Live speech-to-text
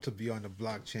to be on the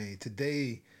blockchain.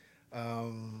 Today,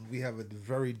 we have a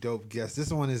very dope guest.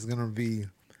 This one is going to be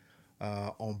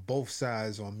on both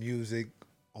sides, on music,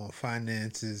 on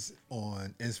finances,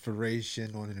 on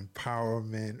inspiration, on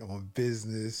empowerment, on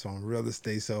business, on real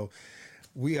estate. So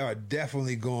we are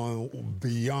definitely going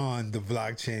beyond the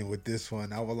blockchain with this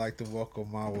one. I would like to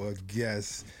welcome our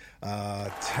guest,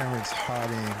 Terrence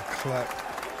Harding Klepp.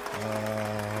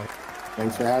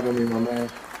 Thanks for having me, my man.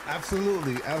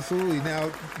 Absolutely, absolutely.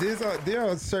 Now, there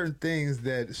are certain things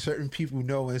that certain people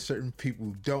know and certain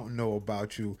people don't know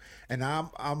about you, and I'm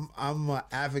an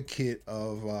advocate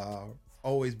of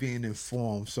always being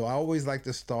informed. So I always like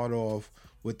to start off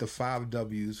with the five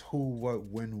W's: who, what,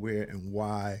 when, where, and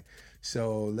why.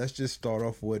 So let's just start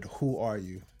off with who are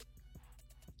you?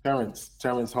 Terrence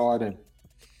Harding.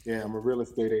 Yeah, I'm a real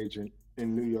estate agent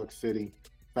in New York City,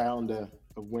 founder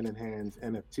of Winning Hands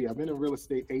NFT. I've been in real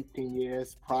estate 18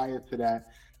 years. Prior to that,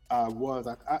 I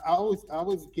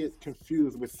always get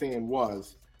confused with saying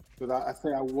was, because I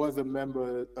say I was a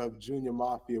member of Junior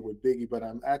Mafia with Biggie, but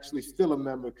I'm actually still a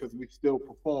member because we still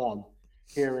perform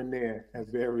here and there at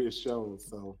various shows.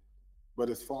 So, but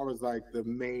as far as like the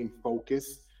main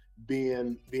focus,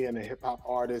 being a hip hop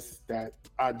artist, that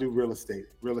I do real estate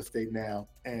now,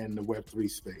 and the Web3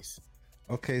 space.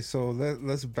 Okay, so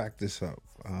let's back this up.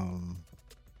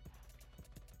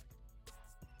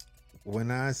 When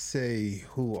I say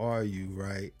who are you,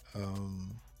 right?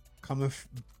 Coming,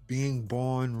 being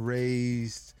born,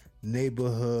 raised,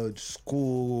 neighborhood,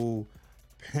 school,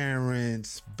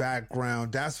 parents,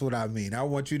 background. That's what I mean. I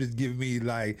want you to give me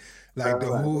like the Right,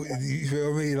 who. You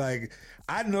feel me? Like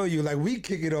I know you. Like we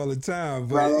kick it all the time,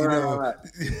 but right, you right, know. right.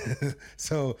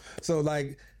 So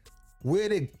like, where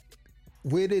did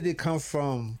where did it come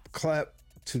from, Clep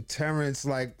to Terrence?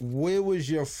 Like, where was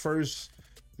your first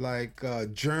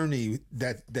journey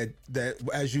that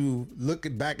as you look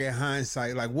back at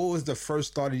hindsight, like what was the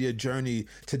first start of your journey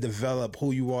to develop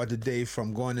who you are today,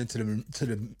 from going into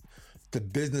the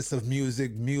business of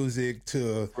music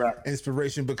to Right.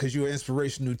 inspiration, because you're an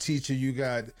inspirational teacher, you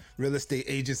got real estate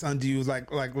agents under you, like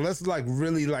let's like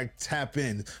really like tap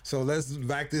in. So let's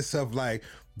back this up, like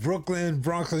Brooklyn,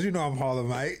 Bronx, 'cause you know I'm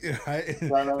Harlemite, right?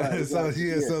 So Exactly.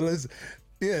 yeah, Yeah. so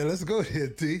let's go here,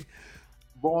 T.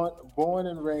 Born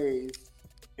and raised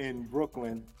in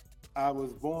Brooklyn. I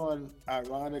was born,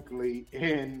 ironically,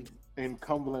 in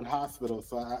Cumberland Hospital.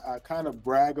 So I kind of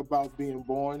brag about being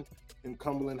born in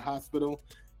Cumberland Hospital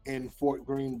in Fort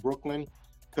Greene, Brooklyn,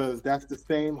 because that's the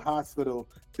same hospital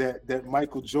that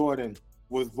Michael Jordan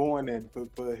was born in.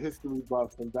 For history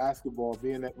buffs and basketball,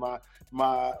 being that my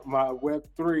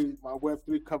Web3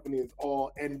 company is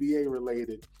all NBA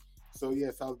related. So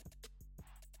yes, I was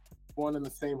born in the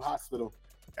same hospital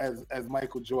as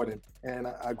Michael Jordan, and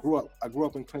I grew up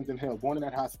in Clinton Hill, born in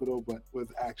that hospital, but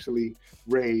was actually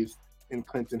raised in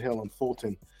Clinton Hill and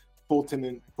Fulton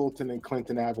and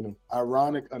Clinton Avenue.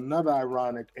 Another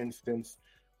ironic instance,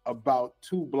 about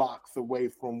 2 blocks away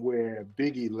from where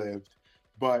Biggie lived,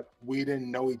 but we didn't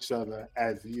know each other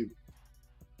as youth.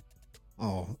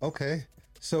 Oh, okay.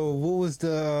 So what was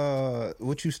the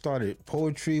what you started?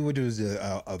 Poetry? What was it?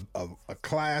 A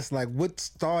class? Like what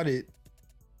started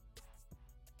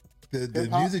the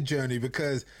Hip hop. music journey?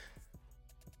 Because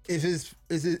if it's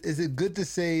is it good to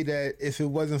say that if it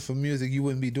wasn't for music you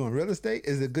wouldn't be doing real estate?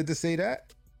 Is it good to say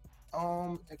that?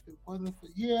 If it wasn't for,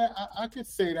 yeah, I could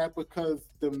say that because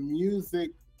the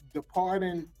music,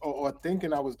 departing or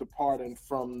thinking I was departing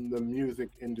from the music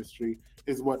industry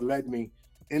is what led me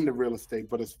into real estate.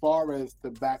 But as far as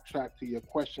to backtrack to your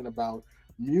question about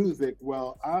music,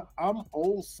 well, I'm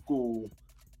old school,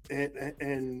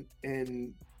 and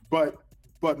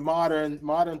but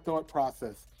modern thought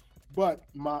process. But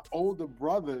my older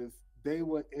brothers, they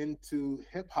were into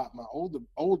hip hop. My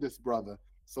oldest brother.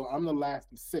 So I'm the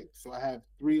last of six. So I have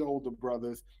 3 older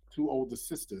brothers, 2 older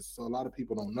sisters. So a lot of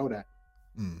people don't know that.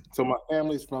 Mm. So my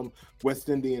family's from West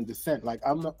Indian descent. Like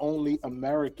I'm the only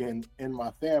American in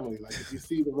my family. Like if you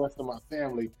see the rest of my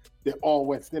family, they're all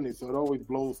West Indian. So it always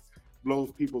blows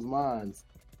people's minds.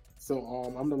 So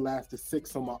I'm the last of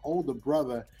six. So my older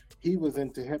brother, he was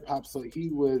into hip hop. So he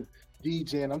was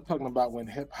DJing. I'm talking about when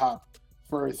hip hop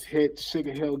first hit,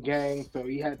 Sugar Hill Gang. So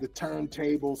he had the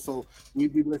turntable. So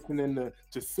we'd be listening to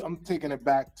I'm taking it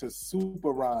back to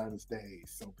Super Rhymes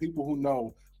days. So people who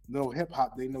know hip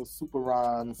hop, they know Super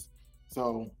Rhymes.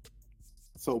 So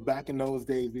back in those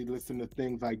days, we listened to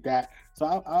things like that. So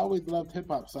I always loved hip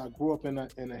hop. So I grew up in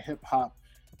a hip hop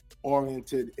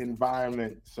oriented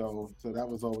environment. So that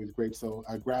was always great. So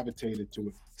I gravitated to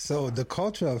it. So the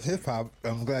culture of hip hop,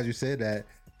 I'm glad you said that.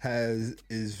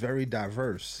 is very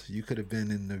diverse. You could have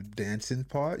been in the dancing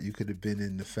part, you could have been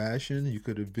in the fashion, you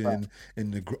could have Right. been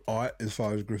in the art as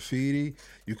far as graffiti,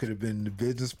 you could have been in the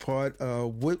business part.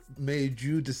 What made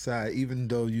you decide, even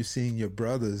though you seen your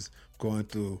brothers going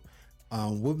through,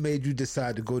 what made you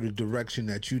decide to go the direction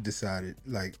that you decided?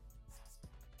 Like,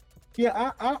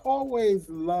 Yeah, I always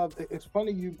loved it. It's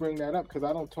funny you bring that up because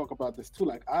I don't talk about this too.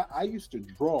 Like I used to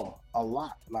draw a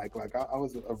lot. I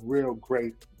was a real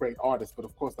great artist, but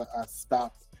of course I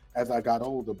stopped as I got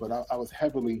older. But I was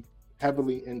heavily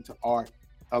into art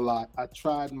a lot. I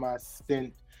tried my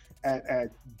stint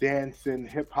at dancing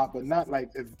hip hop, but not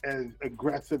like as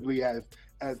aggressively as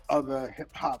other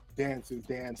hip hop dancers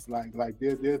dance.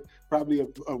 There's probably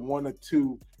a one or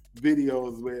two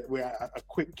videos where a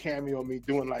quick cameo of me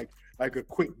doing like a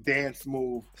quick dance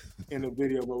move in a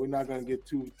video, but we're not going to get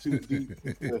too deep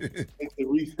into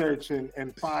research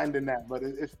and finding that. But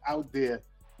it's out there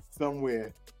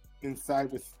somewhere in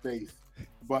cyberspace.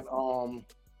 But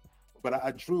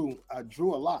I drew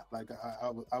a lot.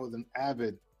 I was an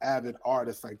avid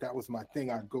artist. Like that was my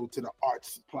thing. I'd go to the art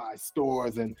supply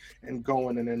stores and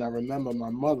going. And then I remember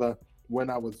my mother, when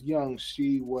I was young,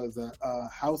 she was a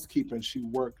housekeeper and she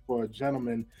worked for a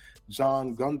gentleman,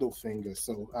 John Gundelfinger.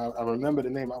 So I remember the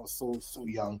name. I was so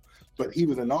young, but he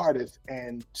was an artist,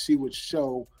 and she would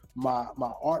show my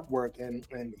artwork,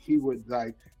 and he would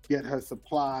like get her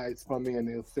supplies from me, and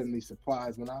they'll send me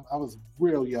supplies when I was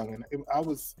real young, and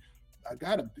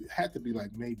had to be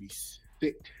like maybe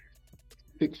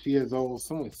 6 years old,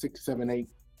 somewhere 6, 7, 8.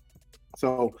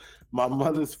 So my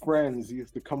mother's friends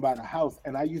used to come by the house,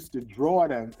 and I used to draw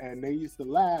them, and they used to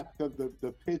laugh because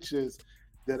the pictures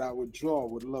that I would draw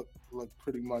would look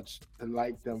pretty much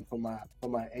like them for my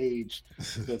age.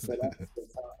 I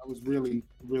was really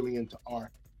into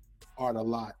art a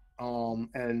lot.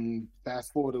 And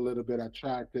fast forward a little bit, I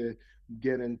tried to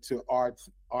get into art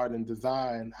and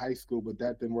design high school, but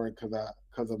that didn't work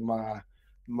because of my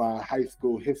high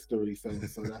school history. So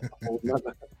that's a whole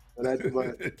nother.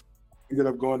 But ended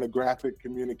up going to graphic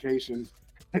communications,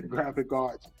 graphic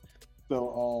arts.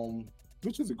 So,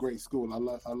 which was a great school. I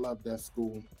love that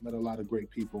school. Met a lot of great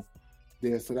people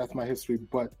there. So that's my history.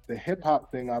 But the hip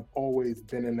hop thing, I've always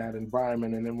been in that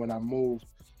environment. And then when I moved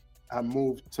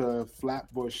to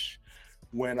Flatbush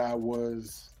when I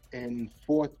was in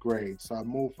fourth grade. So I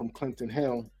moved from Clinton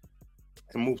Hill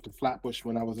and moved to Flatbush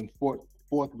when I was in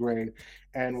fourth grade,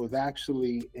 and was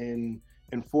actually in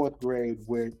fourth grade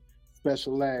with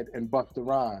special ed and Busta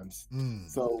Rhymes.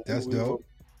 So that's dope.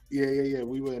 Yeah.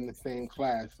 We were in the same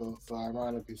class. So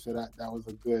ironically, so that was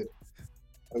a good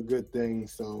thing.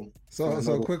 So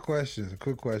quick question,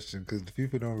 because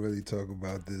people don't really talk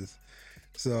about this.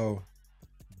 So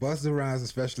Busta Rhymes and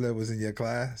special ed was in your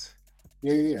class?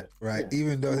 Yeah. Right. Yeah.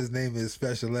 Even though his name is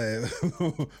Special Ed,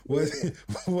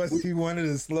 was he one of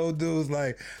the slow dudes?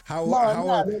 Like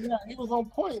No, he was on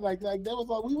point. Like that was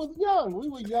like we was young. We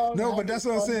were young. No, but that's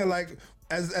what I'm saying. Like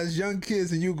as young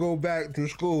kids, and you go back to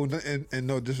school, and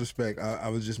no disrespect, I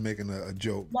was just making a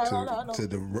joke to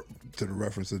the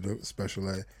reference of the Special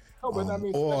Ed. No, but I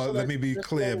mean, or let me be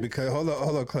clear, because hold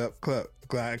on, clap, cause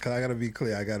I gotta be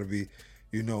clear. I gotta be,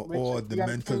 or the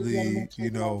mentally,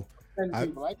 I,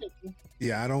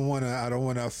 yeah, I don't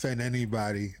wanna offend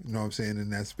anybody, you know what I'm saying,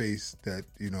 in that space that,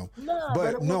 Nah,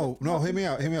 but no, hear me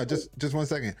out. Just 1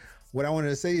 second. What I wanted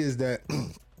to say is that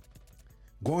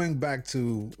going back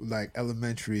to like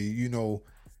elementary,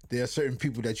 there are certain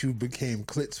people that you became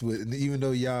cliques with, and even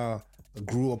though y'all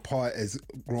grew apart as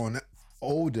growing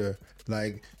older,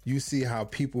 like you see how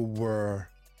people were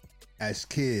as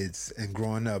kids and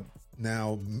growing up.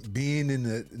 Now, being in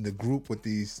the group with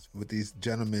these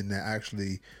gentlemen that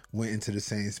actually went into the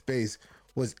same space,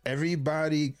 was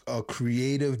everybody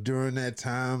creative during that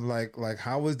time? Like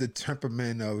how was the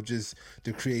temperament of just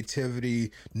the creativity,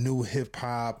 new hip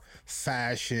hop,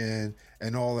 fashion,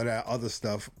 and all of that other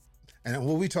stuff? And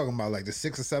what we talking about, like the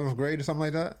 6th or 7th grade or something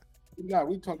like that? No,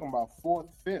 we talking about fourth,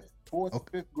 fifth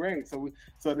grade.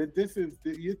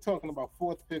 You're talking about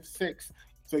fourth, fifth, sixth.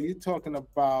 So you're talking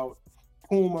about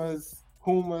Pumas,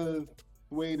 Suede,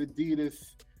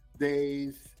 Adidas,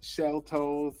 Days, Shell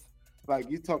Toes. Like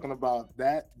you're talking about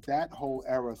that whole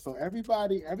era. So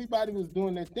everybody was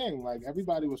doing their thing. Like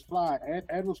everybody was fly.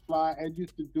 Ed was fly. Ed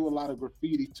used to do a lot of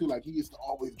graffiti too. Like he used to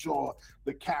always draw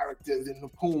the characters in the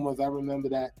Pumas. I remember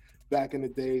that back in the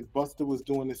days. Buster was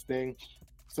doing this thing.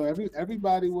 So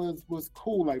everybody was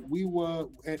cool. Like we were,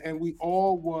 and we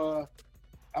all were.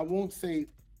 I won't say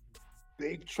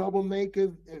big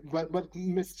troublemakers, but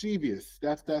mischievous.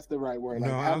 That's the right word. No,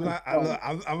 Like I'm not.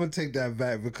 I'm gonna take that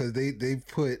back, because they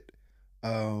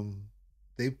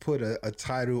they put a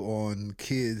title on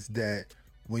kids that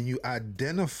when you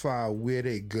identify where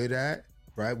they're good at,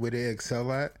 right, where they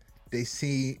excel at, they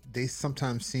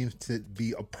sometimes seem to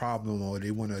be a problem, or they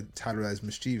want to title it as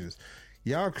mischievous.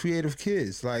 Y'all are creative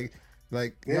kids, like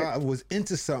Yeah. y'all was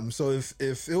into something. So if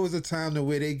it was a time to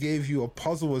where they gave you a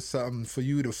puzzle or something for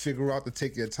you to figure out to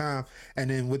take your time, and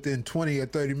then within 20 or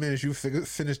 30 minutes you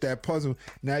finish that puzzle,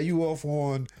 now you off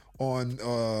on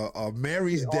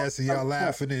Mary's desk and y'all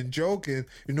laughing and joking.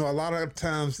 You know, a lot of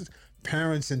times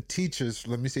parents and teachers,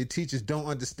 let me say teachers, don't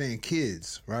understand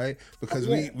kids, right? Because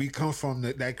we come from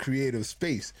that creative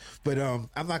space. But I'm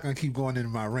not gonna keep going into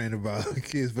my rant about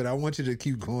kids, but I want you to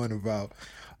keep going about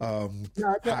No,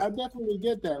 I definitely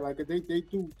get that. Like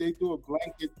they do a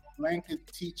blanket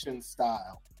teaching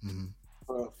style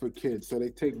for kids. So they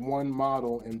take one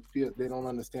model and feel they don't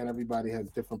understand everybody has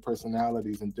different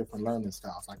personalities and different learning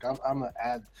styles. Like I'm an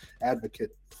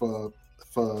advocate for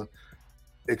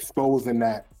exposing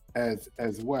that as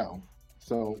well.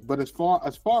 So, but as far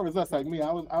as us, like me,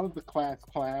 I was the class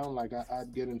clown. Like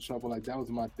I'd get in trouble. Like that was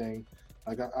my thing.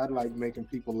 Like I like making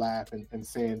people laugh and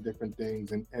saying different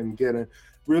things and getting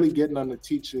on the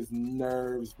teacher's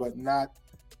nerves, but not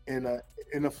in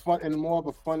more of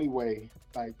a funny way.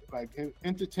 Like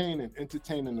entertaining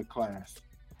the class.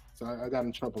 So I got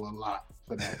in trouble a lot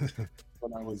for that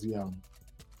when I was young.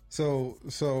 So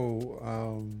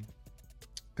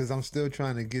because I'm still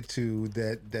trying to get to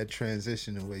that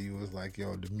transition where you was like,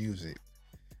 yo, the music.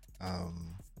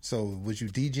 So was you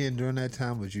DJing during that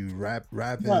time? Was you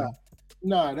rapping?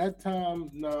 No, that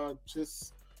time, no,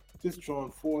 just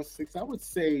drawing 4-6. I would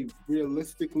say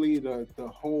realistically, the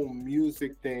whole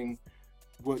music thing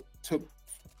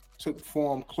took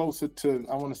form closer to,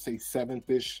 I want to say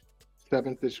seventh-ish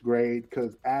grade,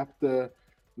 because after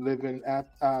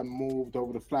I moved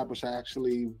over to Flatbush, I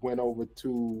actually went over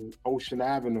to Ocean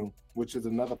Avenue, which is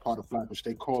another part of Flatbush.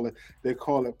 They call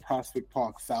it Prospect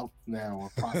Park South now,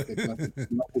 or Prospect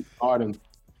Gardens.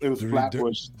 It was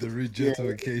Flatbush. The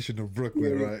regentrification of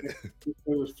Brooklyn, right? It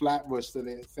was Flatbush, so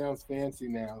it sounds fancy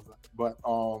now. But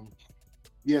so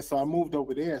I moved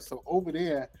over there. So over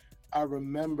there, I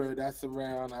remember I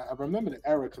remember the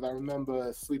era because I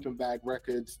remember Sleeping Bag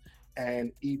Records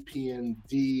and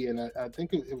EP&D, and I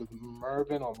think it was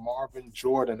Mervyn or Marvin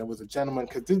Jordan. It was a gentleman,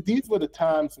 because these were the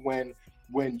times when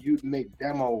you'd make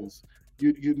demos.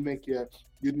 You'd make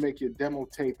your demo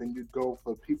tape, and you'd go,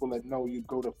 for people that know, you'd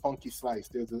go to Funky Slice.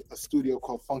 There's a studio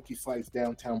called Funky Slice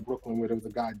downtown Brooklyn, where there was a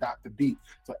guy, Dr. Beat.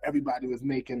 So everybody was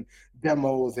making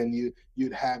demos, and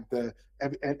you'd have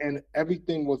and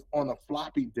everything was on a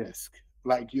floppy disk.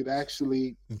 Like you'd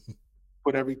actually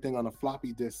put everything on a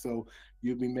floppy disk, so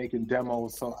you'd be making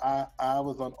demos. So I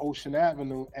was on Ocean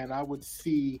Avenue, and I would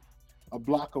see a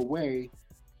block away,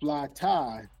 Fly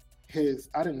Ty,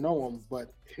 I didn't know him,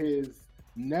 but his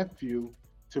nephew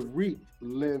Tariq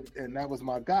lived, and that was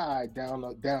my guy down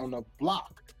a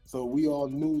block. So we all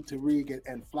knew Tariq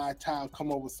and Fly Ty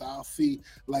come over. So I'll see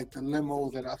like the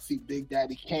limos, and I'll see Big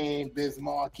Daddy Kane, Biz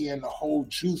Markie, and the whole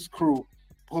Juice crew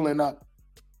pulling up.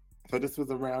 So this was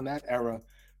around that era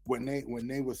when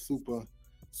they were super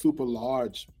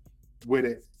large with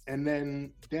it. And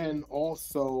then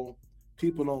also,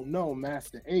 people don't know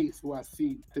Master Ace, who I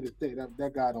see to this day.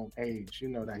 That guy don't age. You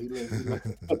know that he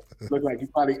look like he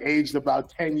probably aged about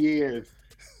 10 years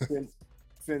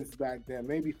since back then,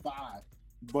 maybe 5.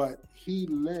 But he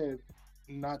lived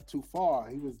not too far.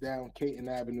 He was down Caton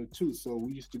Avenue too. So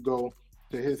we used to go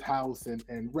to his house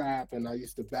and rap, and I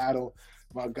used to battle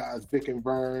my guys Vic and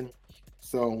Vern.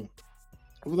 So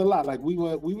it was a lot. Like we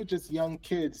were just young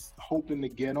kids hoping to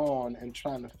get on and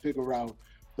trying to figure out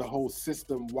the whole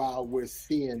system while we're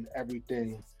seeing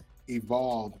everything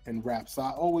evolve in rap. So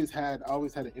I always had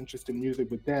an interest in music,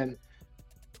 but then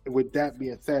with that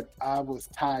being said, I was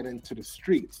tied into the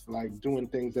streets, like doing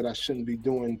things that I shouldn't be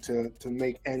doing to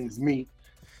make ends meet.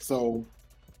 So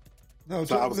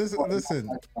listen.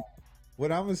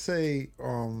 What I'm gonna say,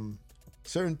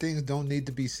 certain things don't need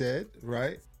to be said,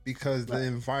 right? Because the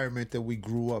environment that we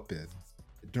grew up in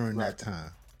during that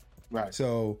time. Right.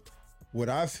 So what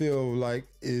I feel like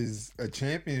is a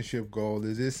championship goal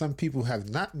is there's some people have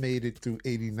not made it through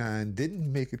 89,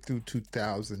 didn't make it through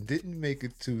 2000, didn't make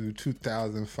it to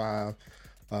 2005,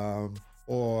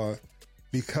 or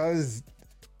because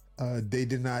they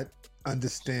did not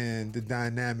understand the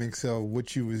dynamics of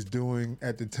what you was doing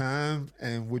at the time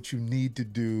and what you need to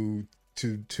do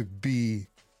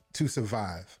to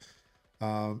survive.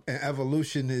 And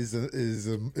evolution is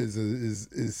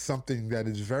something that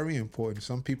is very important.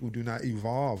 Some people do not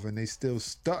evolve, and they still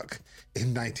stuck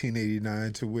in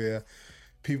 1989 to where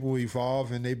people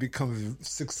evolve and they become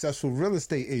successful real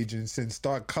estate agents and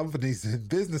start companies and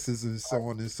businesses and so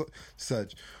on and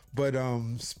such. But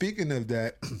speaking of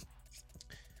that,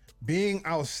 being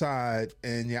outside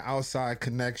and your outside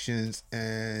connections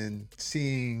and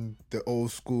seeing the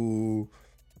old school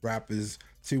rappers.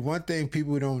 See, one thing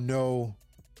people don't know,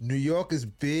 New York is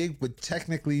big, but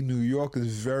technically New York is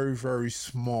very, very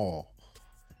small.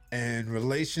 And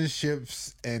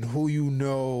relationships and who you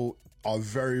know are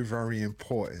very, very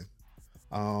important.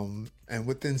 And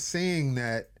within seeing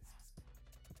that,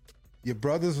 your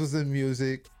brothers was in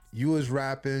music, you was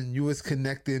rapping, you was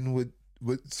connecting with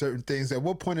certain things. At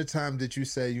what point in time did you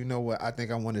say, you know what, I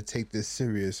think I want to take this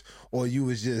serious, or you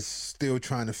was just still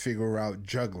trying to figure out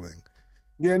juggling?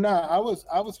 Yeah, no, I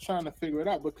was trying to figure it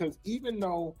out, because even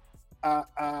though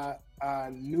I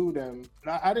knew them,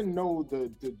 I didn't know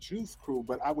the Juice Crew,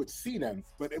 but I would see them.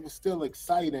 But it was still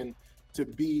exciting to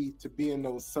be in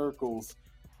those circles,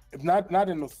 if not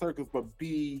in those circles, but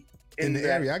be in the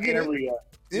that area. I get area.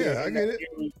 it. Yeah, I get it.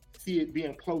 Area, see it, be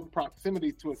in close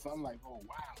proximity to it. So I'm like, oh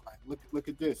wow, like look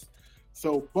at this.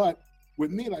 So, but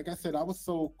with me, like I said, I was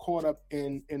so caught up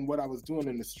in what I was doing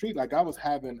in the street. Like I was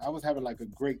having like a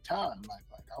great time. Like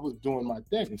I was doing my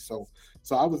thing. So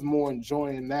I was more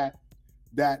enjoying that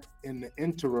in the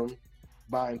interim,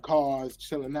 buying cars,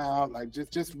 chilling out, like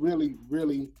just really,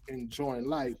 really enjoying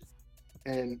life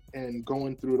and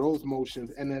going through those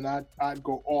motions. And then I'd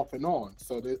go off and on.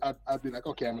 So that I'd be like,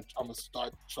 okay, I'm gonna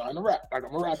start trying to rap. Like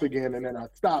I'm gonna rap again, and then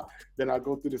I'd stop. Then I'd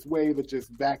go through this wave of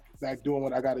just back doing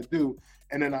what I gotta do.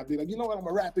 And then I'd be like, you know what, I'm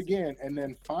gonna rap again. And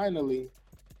then finally,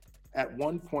 at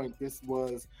one point, this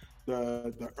was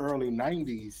the early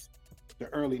 90s. The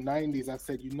early 90s, I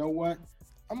said, you know what?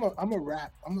 I'm a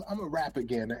rap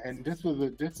again. And this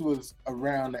was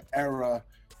around the era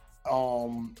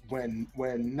when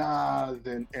Nas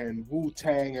and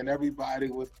Wu-Tang and everybody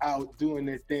was out doing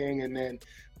their thing. And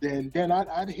then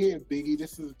I'd hear Biggie.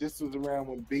 This was around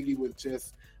when Biggie was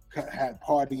just had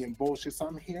party and bullshit. So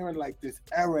I'm hearing like this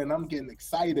era, and I'm getting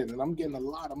excited, and I'm getting a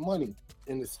lot of money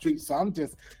in the street. So I'm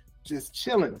just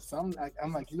chilling. So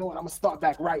I'm like, you know what? I'm gonna start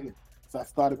back writing. So I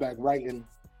started back writing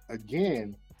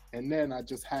again, and then I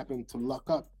just happened to luck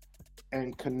up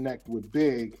and connect with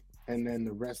Big, and then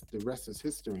the rest is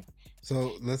history.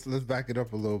 So let's back it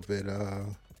up a little bit.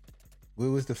 Where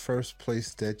was the first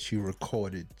place that you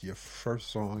recorded your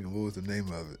first song, and what was the name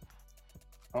of it?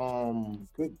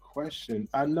 Good question.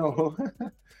 I know.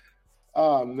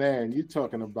 Oh man, you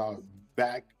talking about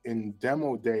back in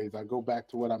demo days. I go back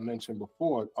to what I mentioned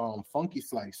before. Funky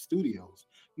Slice Studios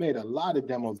made a lot of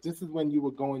demos. This is when you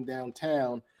were going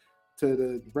downtown to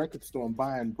the record store and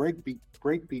buying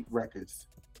breakbeat records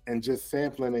and just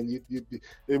sampling. And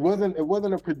it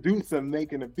wasn't a producer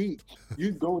making a beat.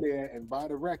 You go there and buy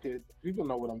the record. People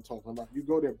know what I'm talking about. You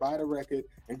go there, buy the record,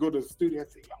 and go to the studio and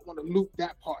say, I want to loop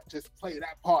that part. Just play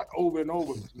that part over and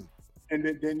over.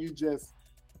 And then you just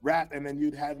rap, and then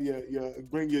you'd have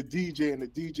bring your DJ, and the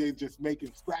DJ just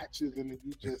making scratches, and then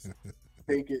you just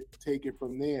take it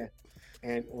from there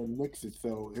and mix it.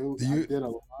 So I did a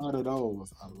lot of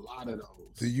those.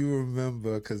 Do you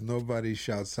remember, because nobody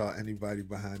shouts out anybody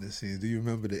behind the scenes, do you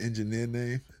remember the engineer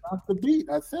name? Dr. Beat.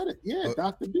 I said it. Yeah,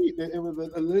 Dr. Beat. It was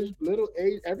a little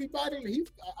age. Everybody,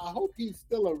 I hope he's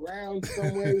still around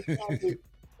somewhere.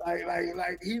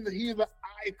 like he's an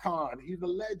icon. He's a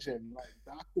legend. Like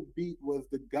Dr. Beat was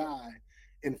the guy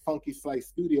in Funky Slice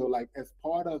Studio. Like as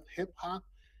part of hip hop,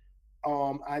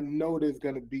 I know there's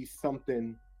gonna be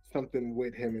something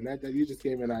with him, and that you just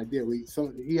gave me an idea.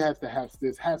 There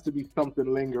has to be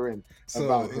something lingering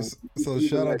about him. So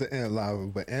shout out to Ant Lava,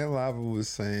 but Ant Lava was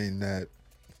saying that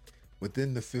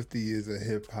within the 50 years of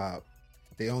hip hop,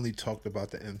 they only talked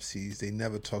about the MCs. They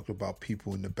never talked about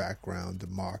people in the background, the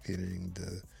marketing,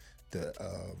 the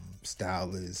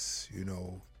stylists, you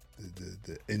know,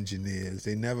 the engineers.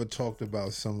 They never talked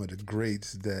about some of the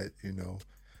greats that, you know,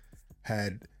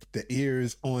 had the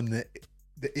ears on the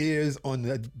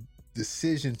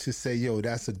decision to say, yo,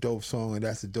 that's a dope song and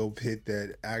that's a dope hit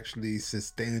that actually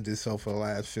sustained itself for the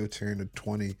last 15 to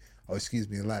 20, or excuse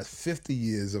me, the last 50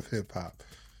 years of hip hop.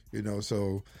 You know,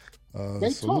 so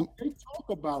they talk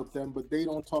about them, but they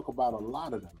don't talk about a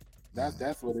lot of them.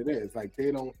 That's what it is. Like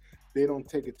they don't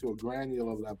take it to a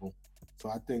granular level. So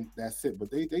I think that's it.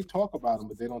 But they talk about them,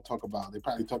 but they don't talk about. They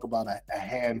probably talk about a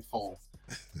handful,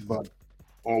 but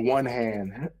or one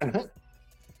hand.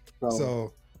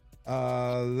 So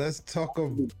let's talk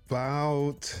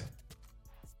about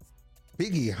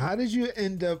Biggie. How did you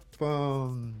end up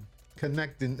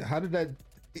connecting? How did that?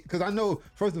 Because I know,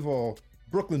 first of all,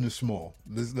 Brooklyn is small.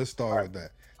 Let's start with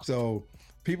that. So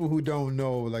people who don't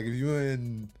know, like if you're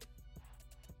in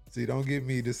See, don't get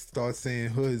me to start saying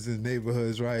hoods and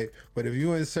neighborhoods, right? But if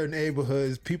you're in certain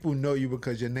neighborhoods, people know you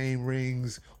because your name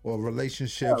rings or Oh,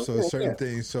 relationships or yeah, certain yeah.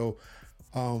 things. So,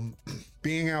 um,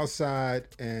 being outside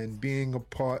and being a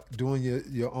part, doing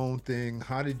your own thing,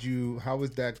 how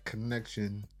was that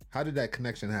connection? How did that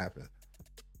connection happen?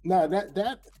 No,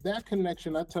 that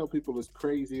connection, I tell people, as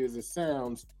crazy as it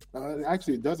sounds.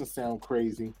 Actually, it doesn't sound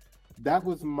crazy. That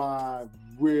was my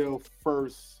real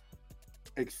first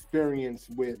experience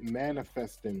with Mm,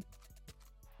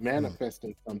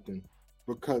 manifesting something,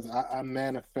 because I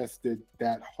manifested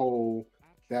my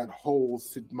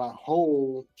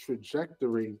whole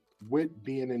trajectory with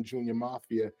being in junior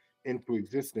mafia into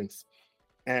existence.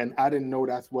 And I didn't know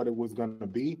that's what it was going to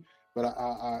be, but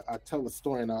I tell the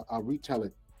story and I retell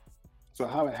it. So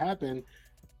how it happened,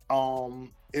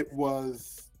 it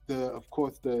was of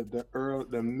course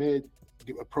the mid,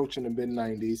 approaching the mid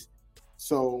 90s.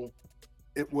 So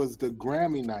it was the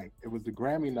Grammy night. It was the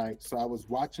Grammy night. So I was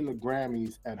watching the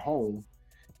Grammys at home,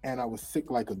 and I was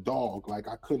sick like a dog. Like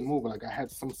I couldn't move. Like I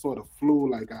had some sort of flu.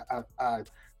 Like I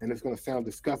and it's gonna sound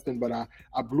disgusting, but I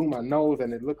blew my nose,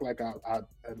 and it looked like I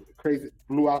crazy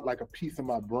blew out like a piece of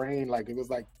my brain. Like it was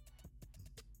like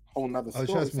a whole nother oh,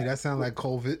 story. trust So me, that sounds like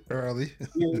COVID early.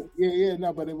 yeah.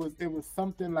 No, but it was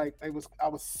something like I was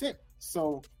sick.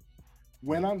 So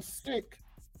when I'm sick,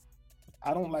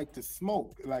 I don't like to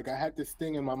smoke. Like I had this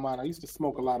thing in my mind. I used to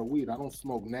smoke a lot of weed. I don't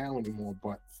smoke now anymore,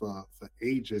 but for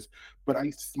ages. But I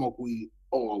used to smoke weed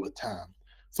all the time.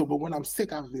 So, but when I'm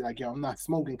sick, I was like, yo, I'm not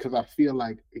smoking because I feel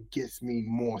like it gets me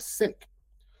more sick.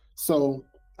 So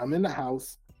I'm in the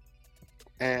house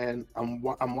and I'm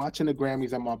watching the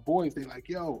Grammys, and my boys, they like,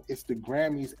 yo, it's the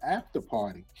Grammys after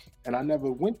party. And I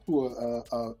never went to a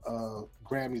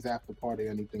Grammys after party or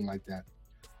anything like that.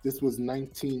 This was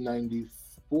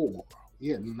 1994.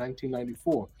 Yeah,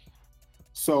 1994.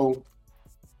 So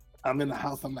I'm in the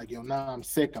house. I'm like, yo, nah, I'm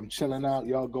sick. I'm chilling out.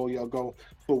 Y'all go, y'all go.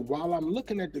 So while I'm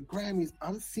looking at the Grammys,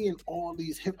 I'm seeing all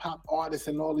these hip hop artists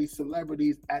and all these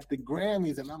celebrities at the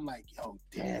Grammys. And I'm like, yo,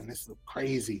 damn, this is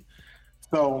crazy.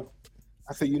 So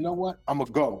I said, you know what? I'm going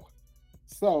to go.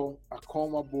 So I call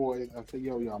my boys. I said,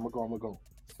 yo, I'm going to go.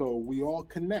 So we all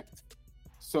connect.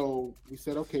 So we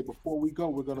said, okay, before we go,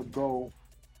 we're going to go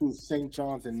to St.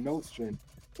 John's and Nostrand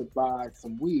to buy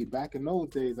some weed. Back in those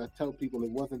days, I tell people it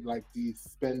wasn't like these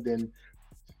spending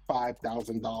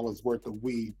 $5,000 worth of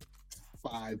weed,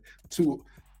 five, two,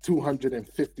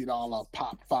 $250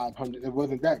 pop, 500. It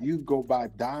wasn't that. You go buy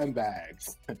dime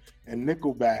bags and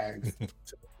nickel bags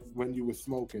when you were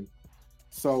smoking.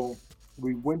 So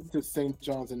we went to St.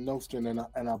 John's and Nostrand,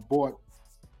 and I bought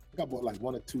like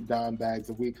one or two dime bags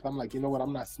a week. I'm like, you know what?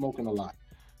 I'm not smoking a lot.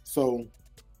 So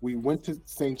we went to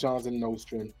St. John's and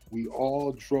Nostrand. We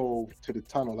all drove to the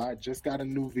tunnel. I just got a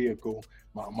new vehicle.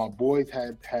 My boys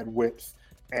had whips,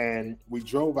 and we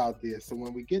drove out there. So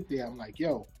when we get there, I'm like,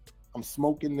 yo, I'm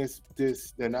smoking this,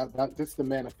 and this is the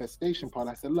manifestation part.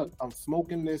 I said, look, I'm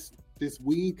smoking this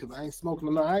weed because I ain't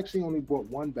smoking. No, I actually only bought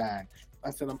one bag. I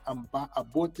said, I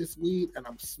bought this weed, and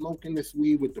I'm smoking this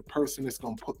weed with the person that's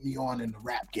gonna put me on in the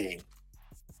rap game.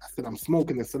 I said, I'm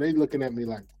smoking this. So they looking at me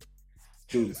like,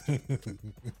 dude,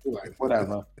 like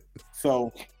whatever.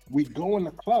 So we go in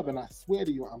the club, and I swear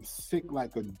to you, I'm sick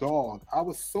like a dog. I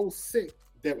was so sick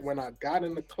that when I got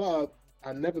in the club,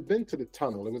 I never been to the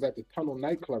tunnel. It was at the Tunnel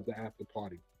nightclub, the after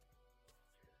party.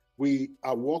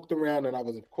 I walked around, and I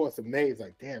was of course amazed,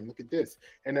 like, damn, look at this.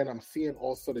 And then I'm seeing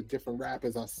all sort of different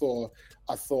rappers. I saw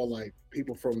like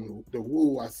people from the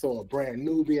Wu. I saw a Brand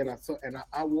Newbie, and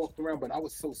I walked around, but I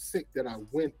was so sick that I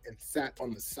went and sat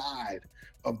on the side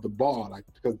of the bar, like,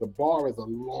 because the bar is a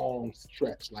long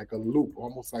stretch, like a loop,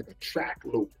 almost like a track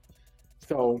loop.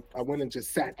 So I went and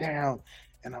just sat down,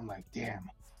 and I'm like, damn,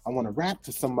 I want to rap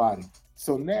to somebody.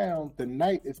 So now the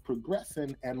night is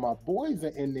progressing, and my boys are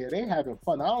in there. They having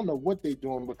fun. I don't know what they're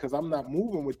doing because I'm not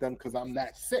moving with them because I'm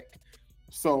that sick.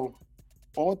 So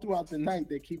all throughout the night,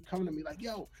 they keep coming to me like,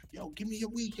 yo, give me your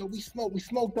weed. Yo, we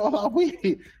smoked all our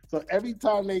weed. So every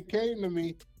time they came to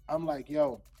me, I'm like,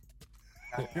 yo,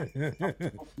 this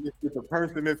is the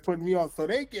person that's putting me on. So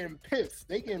they getting pissed.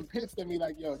 They getting pissed at me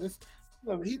like, yo,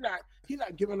 he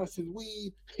not giving us his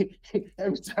weed.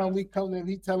 Every time we come to him,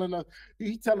 he telling us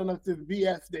this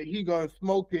BS that he gonna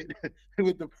smoke it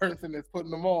with the person that's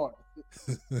putting them on.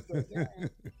 So now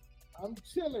I'm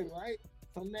chilling, right?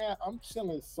 So now I'm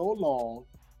chilling so long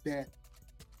that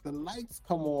the lights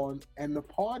come on and the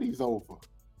party's over.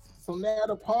 So now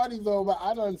the party's over.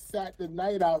 I done sat the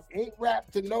night out, ain't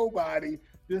rapped to nobody,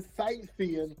 just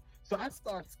sightseeing. So I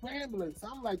start scrambling. So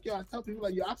I'm like, yo, I tell people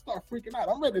like, yo, I start freaking out.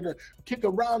 I'm ready to kick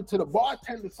around to the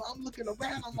bartender. So I'm looking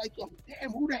around. I'm like, yo, damn,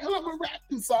 who the hell am I rap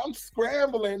to? So I'm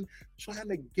scrambling, trying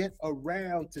to get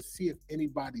around to see if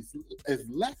anybody's is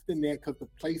left in there because the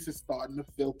place is starting to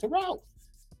filter out.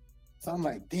 So I'm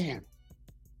like, damn.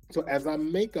 So as I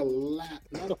make a lap,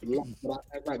 not a lap, but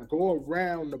as I go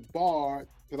around the bar,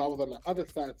 because I was on the other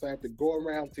side, so I had to go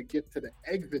around to get to the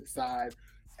exit side.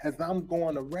 As I'm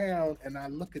going around and I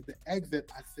look at the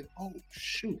exit, I say, oh,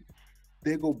 shoot,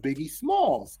 there go Biggie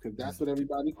Smalls, because that's what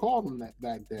everybody called him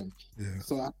back then. Yeah.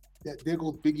 So there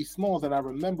goes Biggie Smalls. And I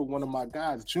remember one of my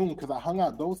guys, June, because I hung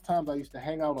out, those times I used to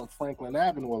hang out on Franklin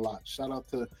Avenue a lot. Shout out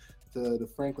to the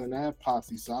Franklin Ave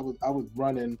posse. So I was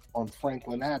running on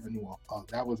Franklin Avenue.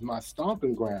 That was my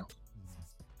stomping ground.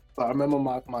 So I remember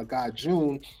my guy,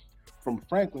 June, from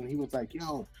Franklin, he was like,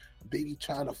 yo, Biggie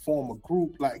trying to form a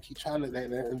group, like he trying to,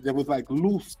 and there was like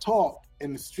loose talk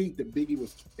in the street that Biggie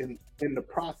was in the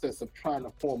process of trying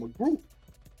to form a group.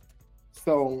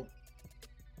 So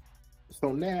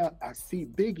now I see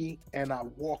Biggie and I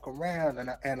walk around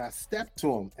and I step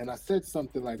to him and I said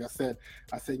something like I said,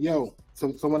 yo, so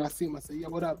when I see him, I said, yo,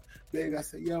 what up, Big? I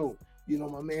said, yo, you know,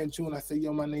 my man June, I said,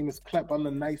 yo, my name is KLEPT. I'm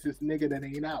the nicest nigga that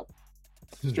ain't out.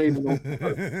 Straight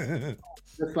in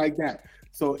just like that.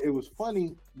 So it was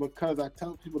funny because I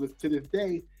tell people this to this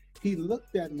day, he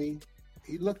looked at me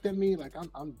like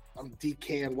I'm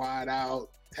DKing wide out,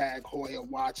 tag Hoya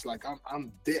watch, like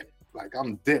I'm dipped.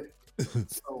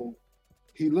 So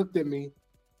he looked at me,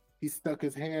 he stuck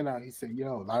his hand out, he said,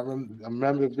 yo, I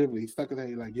remember vividly, he stuck his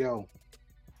hand, like, yo,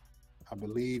 I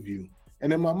believe you.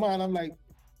 And in my mind, I'm like,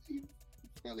 you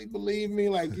really believe me?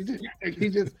 Like he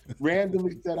just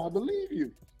randomly said, I believe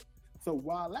you. So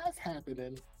while that's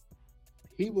happening,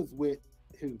 he was with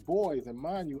his boys, and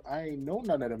mind you, I ain't know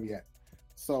none of them yet.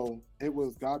 So it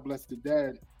was, God bless the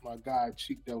dead, my guy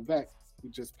Cheek Delvec, who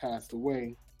just passed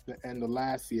away the end of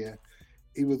last year.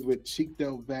 He was with Cheek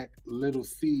Delvec, Little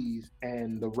C's,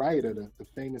 and the writer, the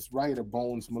famous writer,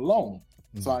 Bones Malone.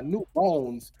 Mm-hmm. So I knew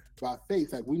Bones by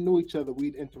face. Like, we knew each other.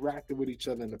 We'd interacted with each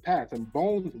other in the past. And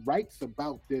Bones writes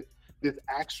about this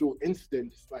actual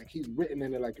instance. Like, he's written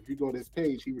in it. Like, if you go to his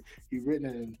page, he written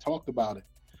it and talked about it.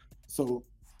 So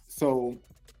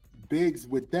Big's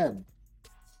with them.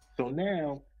 So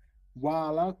now,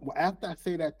 after I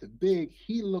say that to Big,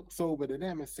 he looks over to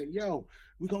them and say, yo,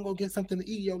 we're going to go get something to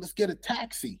eat. Yo, let's get a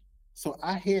taxi. So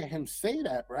I hear him say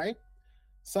that, right?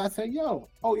 So I said, y'all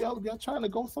trying to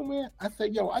go somewhere? I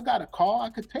said, yo, I got a car. I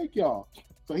could take y'all.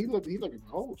 So he looked at me,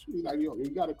 oh, shoot. He's like, yo,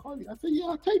 you got a car? I said, yeah,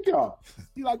 I'll take y'all.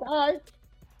 He's like, all right.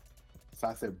 So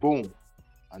I said, boom,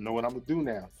 I know what I'm going to do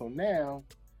now. So now,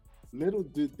 little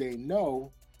did they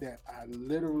know that I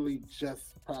literally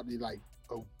just probably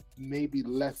maybe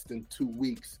less than 2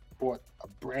 weeks bought a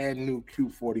brand new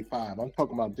Q45. I'm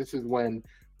talking about, this is when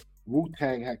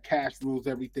Wu-Tang had Cash Rules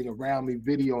Everything Around Me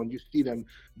video, and you see them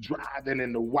driving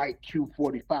in the white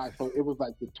Q45. So it was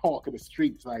like the talk of the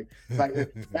streets. Like back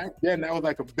then, that was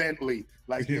like a Bentley.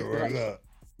 Like,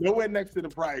 nowhere next to the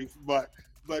price, but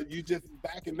you just,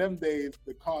 back in them days,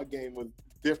 the car game was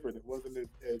different. It wasn't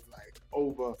as like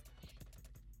over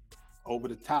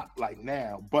the top like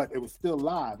now, but it was still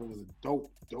live. It was a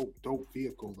dope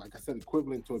vehicle. Like I said,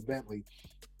 equivalent to a Bentley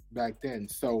back then.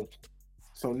 So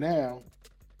now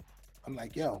I'm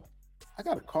like, yo, I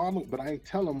got a car, but I ain't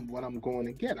tell them what I'm going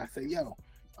to get. I say, yo,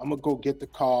 I'm gonna go get the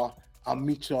car. I'll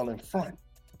meet y'all in front.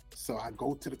 So I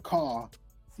go to the car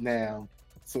now.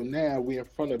 So now we're in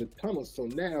front of the tunnel. So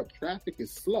now traffic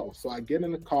is slow. So I get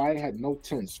in the car. I had no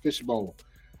tints, fishbowl.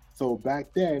 So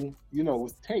back then, it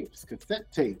was tapes,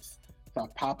 cassette tapes. So I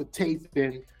pop a tape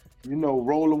in,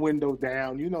 roll the window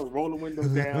down, music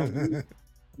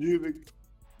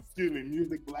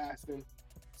blasting.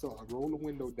 So I roll the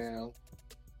window down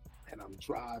and I'm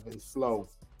driving slow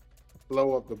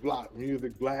up the block,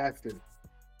 music blasting.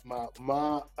 My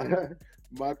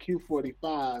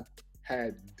Q45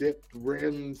 had dipped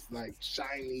rims, like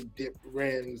shiny dipped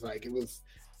rims, like it was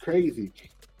crazy,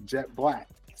 jet black.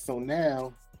 So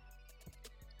now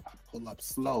pull up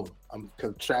slow.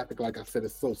 Because traffic, like I said,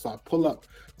 is slow. So I pull up.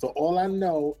 So all I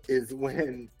know is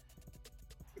when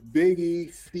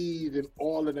Biggie, Steve, and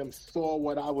all of them saw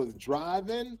what I was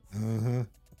driving,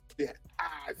 their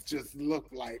eyes just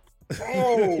looked like,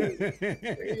 oh.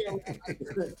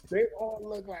 They all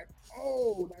look like,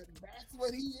 oh, that's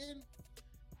what he in?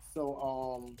 So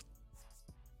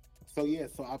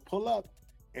I pull up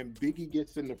and Biggie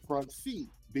gets in the front seat.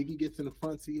 Yo,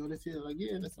 this here, like,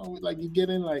 yeah, that's always like you get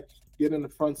in the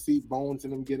front seat, Bones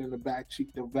and them get in the back,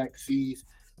 Cheek the back seats,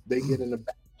 they get in the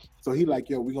back. So he like,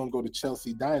 yo, we're gonna go to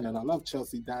Chelsea Diner. And I love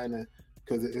Chelsea Diner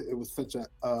because it was such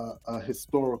a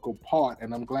historical part,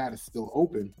 and I'm glad it's still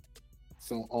open.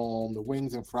 So the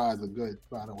wings and fries are good,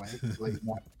 by the way. Late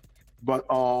night. But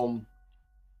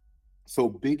so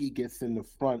Biggie gets in the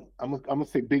front. I'm gonna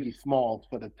say Biggie Smalls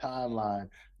for the timeline.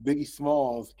 Biggie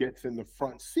Smalls gets in the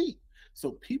front seat.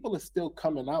 So people are still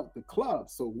coming out the club.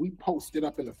 So we posted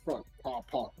up in the front,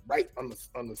 park right on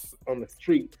the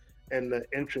street, and the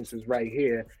entrance is right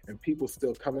here, and people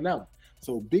still coming out.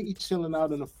 So Biggie chilling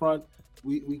out in the front,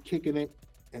 we kicking it,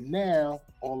 and now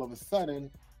all of a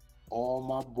sudden, all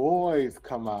my boys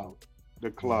come out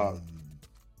the club.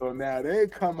 So now they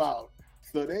come out.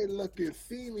 So they look and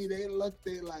see me. They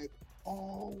like,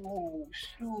 oh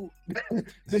shoot,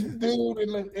 this dude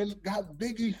and got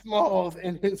Biggie Smalls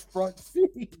in his front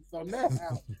seat. So now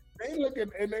they looking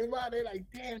and they like,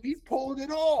 damn, he pulled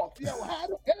it off. Yo, how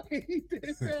the hell he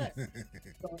did that?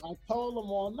 So I told them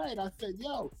all night. I said,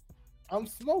 yo, I'm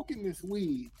smoking this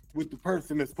weed with the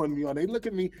person that's putting me on. They look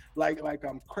at me like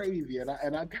I'm crazy, and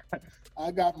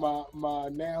I got my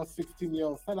now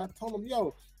 16-year-old son. I told him,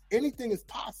 yo, anything is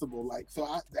possible. Like,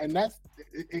 so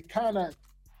it kind of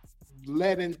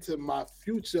led into my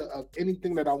future of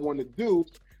anything that I want to do.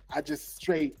 I just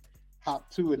straight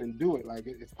hop to it and do it. Like,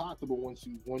 it's possible once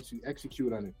you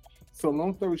execute on it. So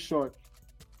long story short,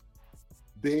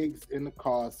 Big's in the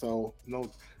car. So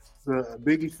the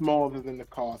Biggie Smalls is in the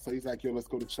car. So he's like, yo, let's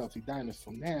go to Chelsea Diner.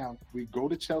 So now we go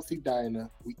to Chelsea Diner.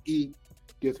 We eat,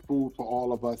 gets food for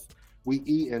all of us. We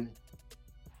eating,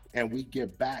 and we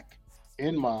get back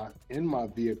in my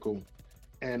vehicle.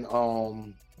 And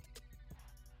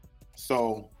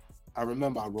so I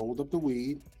remember I rolled up the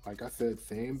weed, like I said,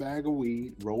 same bag of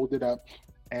weed, rolled it up,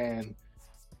 and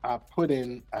I put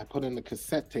in the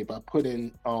cassette tape. I put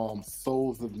in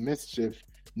Souls of Mischief,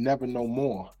 Never No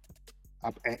More.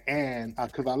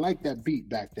 Because I liked that beat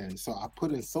back then. So I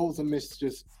put in Souls of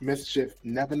Mischief,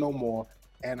 Never No More,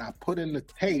 and I put in the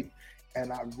tape,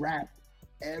 and I rapped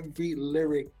every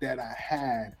lyric that I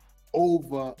had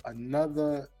over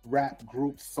another rap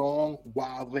group song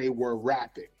while they were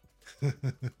rapping. I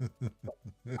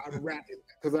rapped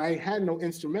because I had no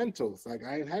instrumentals. Like,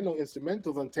 I ain't had no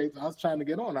instrumentals on tapes. I was trying to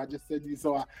get on. I just said,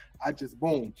 so I just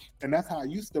boom. And that's how I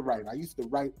used to write. I used to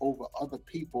write over other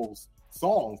people's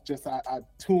songs. Just I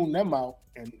tune them out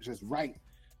and just write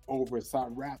over it. So I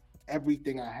rapped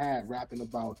everything I had, rapping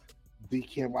about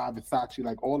DKNY, Versace,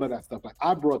 like all of that stuff. Like,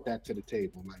 I brought that to the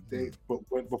table. Like,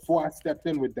 but before I stepped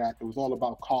in with that, it was all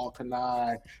about Carl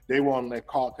Kanai. They were on their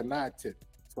Carl Kanai tip.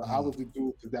 So I was the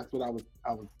dude, because that's what I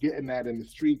was getting at in the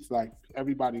streets. Like,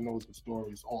 everybody knows the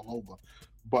stories all over.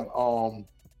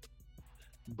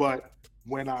 But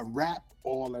when I rap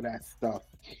all of that stuff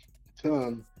to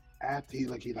him, after he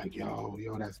like, yo,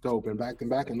 that's dope. And back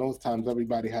in those times,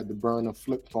 everybody had the burner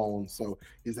flip phone. So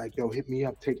he's like, yo, hit me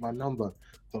up, take my number.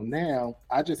 So now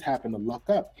I just happen to luck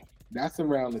up. That's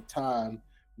around the time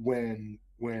when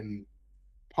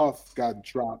Puff got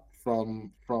dropped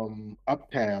from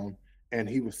Uptown, and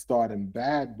he was starting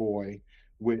Bad Boy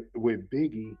with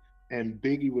Biggie, and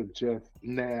Biggie was just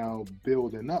now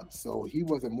building up. So he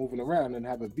wasn't moving around and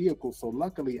have a vehicle. So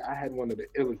luckily I had one of the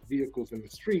illest vehicles in the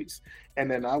streets.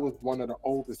 And then I was one of the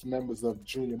oldest members of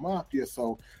Junior Mafia.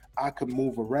 So I could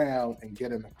move around and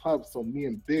get in the club. So me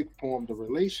and Big formed a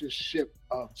relationship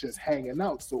of just hanging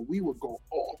out. So we would go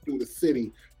all through the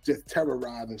city, just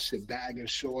terrorizing shit, bagging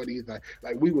shorties.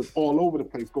 Like we was all over the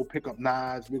place. Go pick up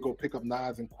Nas. We go pick up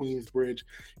Nas in Queensbridge.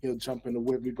 He'll jump in the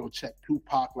whip. We go check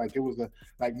Tupac. Like, it was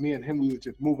like me and him, we was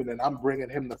just moving, and I'm bringing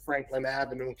him to Franklin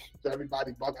Avenue. So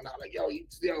everybody bugging out like, yo,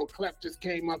 KLEPT just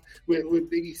came up with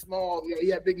Biggie Smalls. Yo,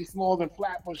 yeah, Biggie Smalls and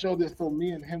Flatbush show this. So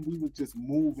me and him, we was just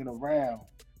moving around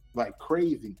like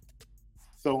crazy.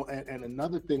 So, and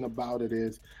another thing about it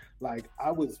is, like, I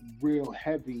was real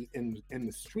heavy in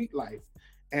the street life.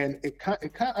 And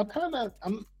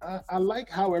I like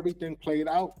how everything played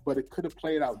out, but it could have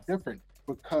played out different,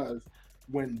 because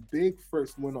when Big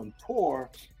first went on tour,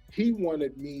 he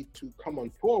wanted me to come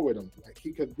on tour with him. Like,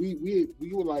 we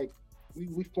were like,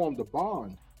 we formed a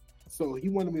bond. So he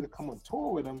wanted me to come on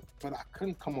tour with him, but I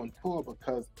couldn't come on tour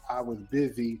because I was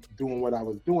busy doing what I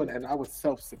was doing, and I was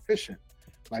self-sufficient.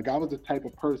 Like, I was the type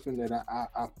of person that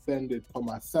I fended for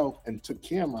myself and took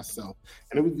care of myself.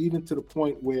 And it was even to the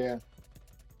point where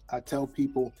I tell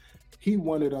people, he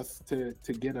wanted us to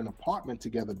get an apartment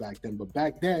together back then. But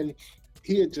back then,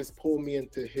 he had just pulled me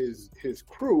into his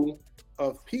crew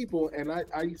of people, and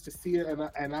I used to see it,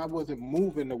 and I wasn't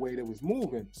moving the way that was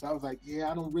moving. So I was like,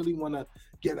 yeah, I don't really want to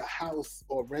get a house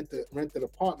or rent an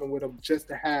apartment with him just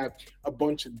to have a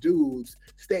bunch of dudes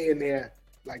staying there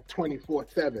like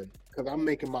 24/7, because I'm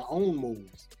making my own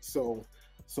moves. So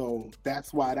So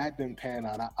that's why that didn't pan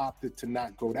out. I opted to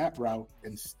not go that route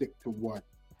and stick to what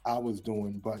I was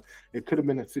doing. But it could have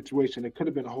been a situation, it could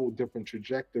have been a whole different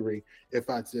trajectory if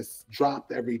I just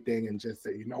dropped everything and just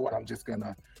said, you know what, I'm just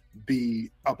gonna be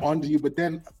up under you. But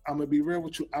then I'm gonna be real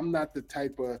with you, I'm not the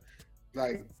type of,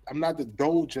 like, I'm not the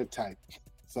Doja type.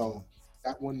 So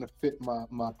that wouldn't have fit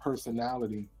my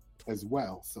personality as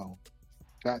well. So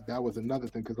that was another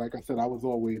thing, because like I said, I was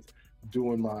always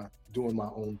doing my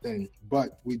own thing.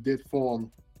 But we did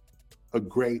form a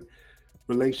great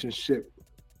relationship,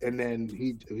 and then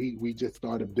we just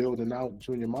started building out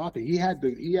Junior Mafia. He had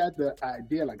the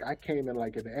idea. Like, I came in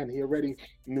like at the end. He already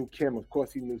knew Kim, of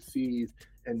course. He knew C's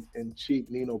and Cheap,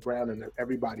 Nino Brown, and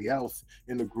everybody else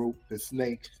in the group. The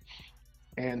Snakes,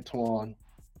 Antoine,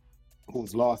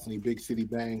 who's lost in the Big City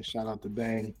Bang. Shout out to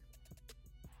Bang,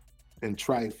 and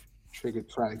Trife, Trigger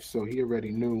Trife. So he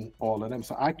already knew all of them.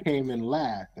 So I came in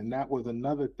last, and that was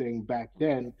another thing back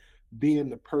then, being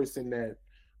the person that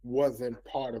wasn't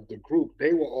part of the group.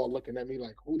 They were all looking at me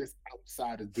like, who this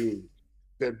outsider dude?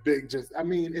 That big, just, I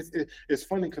mean, it's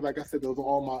funny because, like I said, those are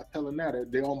all my, telling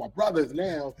that they're all my brothers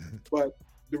now. But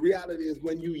the reality is,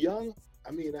 when you young,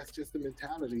 I mean, that's just the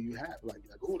mentality you have. Like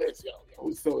who this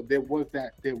young? So there was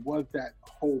that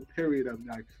whole period of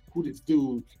like, who this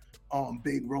dude?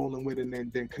 Big rolling with him,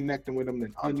 and then connecting with him.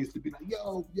 Then Un used to be like,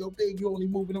 yo, Big, you only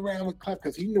moving around with KLEPT,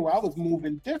 because he knew I was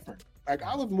moving different. Like,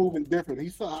 I was moving different. He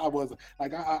saw I was,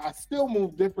 like, I still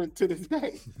move different to this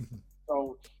day.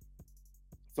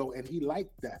 So and he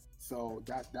liked that. So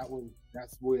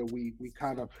that's where we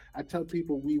kind of, I tell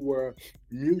people we were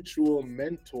mutual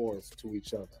mentors to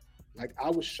each other. Like, I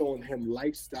was showing him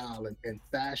lifestyle and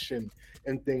fashion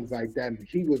and things like that, and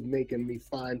he was making me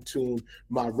fine tune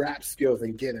my rap skills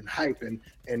and getting hype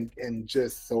and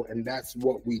just so, and that's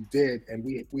what we did, and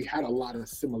we had a lot of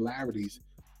similarities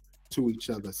to each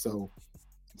other. So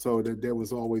there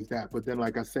was always that. But then,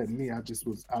 like I said,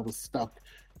 I was stuck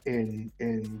in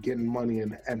getting money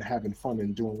and having fun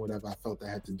and doing whatever I felt I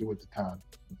had to do at the time.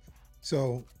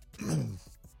 So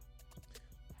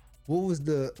what was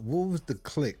the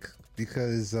click?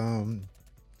 Because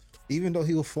even though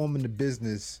he was forming the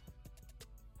business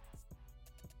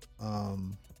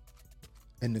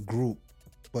in the group,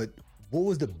 but what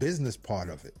was the business part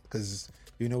of it? Because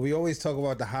we always talk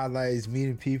about the highlights,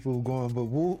 meeting people, going, but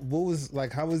what was,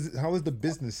 like, how was the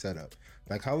business set up?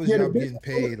 Like, how was y'all getting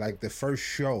paid? Like, the first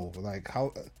show, like,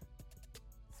 how?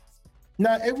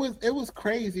 No, it was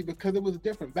crazy because it was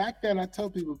different. Back then, I tell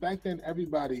people, back then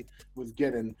everybody was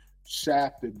getting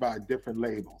shafted by different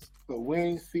labels. So we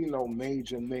ain't see no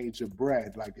major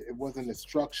bread. Like, it wasn't as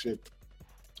structured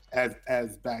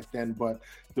as back then. But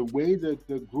the way that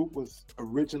the group was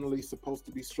originally supposed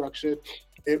to be structured,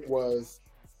 it was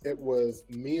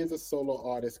me as a solo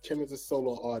artist, Kim as a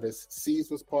solo artist, C's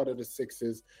was part of the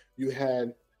Sixes. You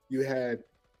had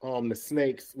the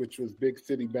Snakes, which was Big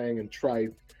City Bang and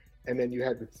Trife, and then you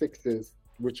had the Sixes,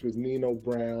 which was Nino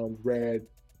Brown, Red,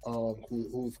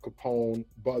 who's Capone,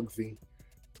 Bugsy,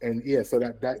 and yeah. So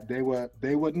that they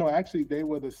were no, actually they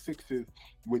were the Sixes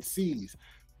with C's.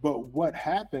 But what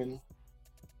happened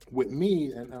with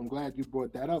me, and I'm glad you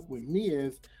brought that up, with me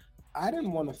is I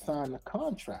didn't want to sign the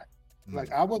contract.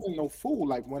 Like, I wasn't no fool.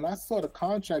 Like, when I saw the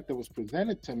contract that was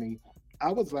presented to me,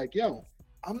 I was like, yo,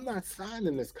 I'm not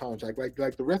signing this contract. Like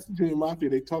the rest of Junior Mafia,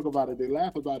 they talk about it, they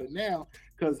laugh about it now,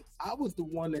 because I was the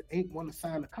one that ain't want to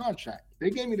sign the contract. They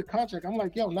gave me the contract. I'm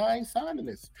like, yo, no, I ain't signing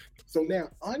this. So now,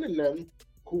 under them,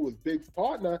 who was Big's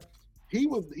partner, he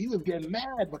was getting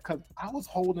mad because I was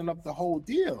holding up the whole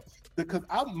deal. Because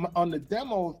I'm on the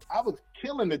demos, I was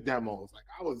killing the demos. Like,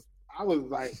 I was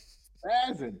like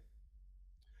spazzing.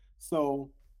 So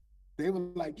they were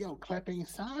like, yo, KLEPT ain't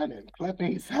signing. KLEPT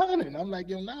ain't signing. I'm like,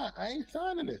 yo, nah, I ain't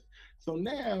signing this. So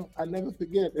now, I never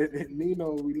forget, and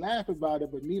Nino, we laugh about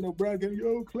it, but Nino bragging,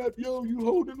 yo, KLEPT, yo, you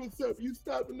holding us up. You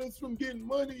stopping us from getting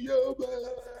money, yo, blah,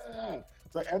 blah, blah.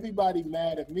 So everybody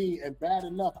mad at me, and bad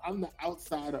enough, I'm the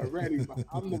outsider already, but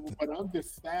I'm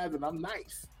just spazzing. I'm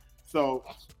nice. So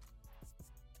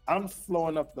I'm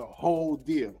slowing up the whole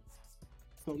deal.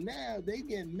 So now they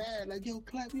getting mad, like, yo,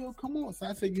 KLEPT, yo, come on. So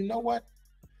I said, you know what?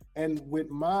 And with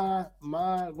my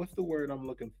what's the word I'm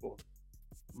looking for?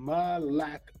 My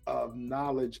lack of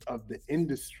knowledge of the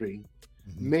industry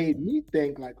made me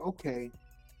think like, okay,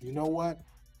 you know what?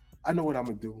 I know what I'm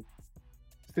gonna do.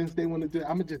 Since they want to do it,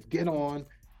 I'm gonna just get on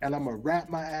and I'm gonna rap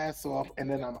my ass off and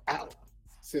then I'm out.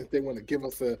 Since they want to give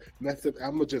us a message,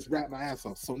 I'm gonna just rap my ass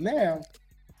off. So now,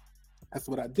 that's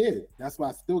what I did. That's why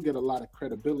I still get a lot of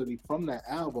credibility from that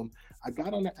album. I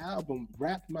got on the album,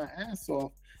 rapped my ass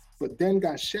off, but then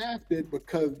got shafted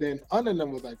because then under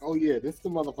them was like, oh yeah, this the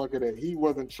motherfucker that he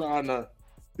wasn't trying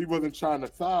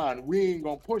to sign. We ain't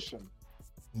gonna push him.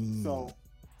 Mm,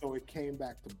 So it came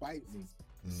back to bite me.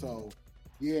 mm. So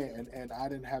yeah, and I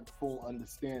didn't have full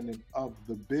understanding of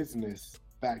the business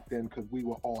back then because we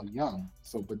were all young.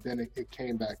 So but then it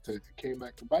came back to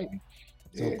bite me.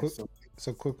 So Yeah. quick, So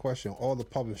so quick question: all the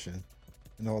publishing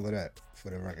and all of that for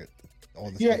the record,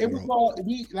 all the yeah, stuff it you was wrote. all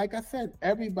we like I said,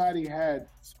 everybody had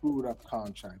screwed up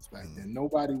contracts back Mm. then.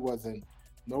 Nobody wasn't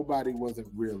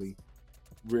really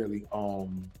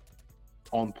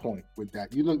on point with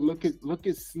that. You look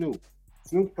at Snoop.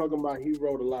 Snoop talking about he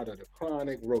wrote a lot of the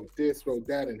Chronic, wrote this, wrote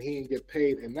that, and he didn't get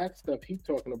paid. And that stuff he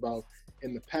talking about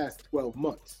in the past 12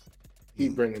 months. He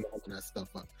Mm. bringing all of that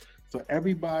stuff up. So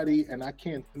everybody, and I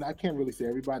can't really say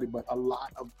everybody, but a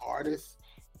lot of artists,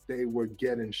 they were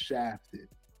getting shafted.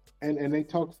 And they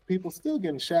talk people still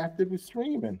getting shafted with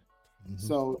streaming. Mm-hmm.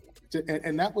 So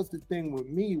and that was the thing with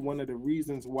me. One of the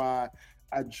reasons why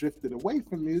I drifted away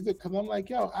from music because I'm like,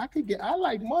 yo, I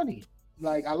like money.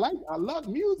 Like I love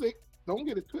music. Don't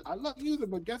get it twisted. I love music,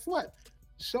 but guess what?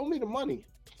 Show me the money.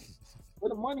 Where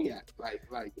the money at?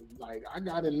 Like I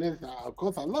got in this. Of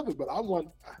course, I love it, but I want.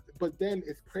 But then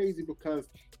it's crazy because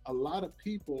a lot of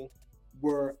people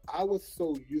were. I was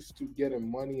so used to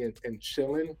getting money and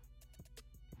chilling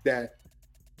that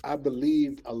I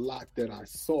believed a lot that I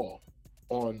saw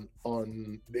on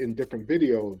in different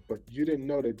videos, but you didn't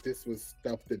know that this was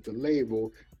stuff that the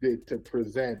label did to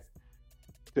present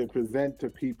to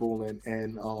people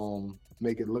and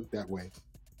make it look that way.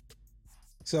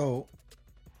 So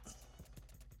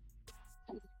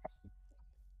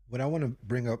what I want to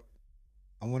bring up,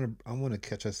 I want to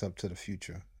catch us up to the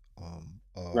future, Right,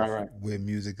 of right. where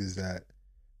music is at,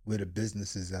 where the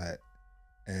business is at,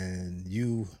 and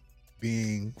you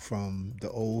being from the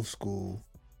old school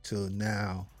till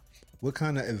now. What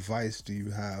kind of advice do you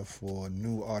have for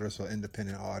new artists or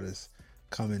independent artists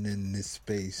coming in this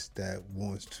space that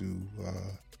wants to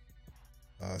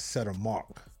set a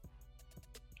mark?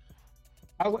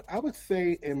 I would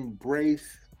say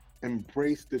embrace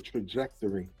the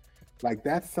trajectory. Like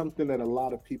that's something that a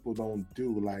lot of people don't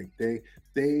do. Like they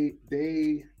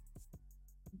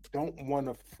don't want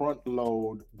to front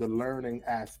load the learning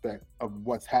aspect of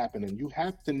what's happening. You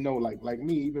have to know, like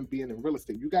me, even being in real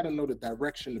estate, you got to know the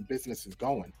direction the business is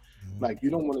going. Mhm. Like you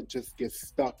don't want to just get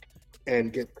stuck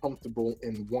and get comfortable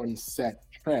in one set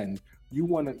trend. You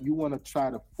want to try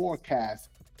to forecast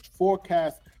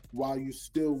while you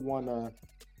still want to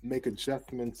make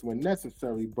adjustments when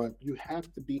necessary, but you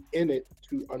have to be in it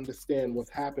to understand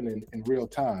what's happening in real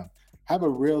time. Have a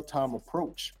real time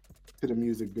approach to the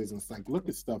music business. Like look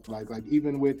at stuff like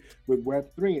even with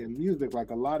Web3 and music,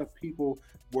 like a lot of people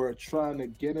were trying to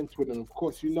get into it, and of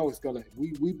course, it's gonna.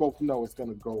 We both know it's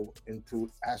gonna go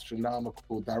into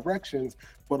astronomical directions,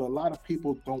 but a lot of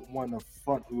people don't want to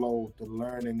front load the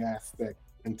learning aspect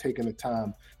and taking the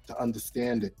time to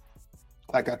understand it.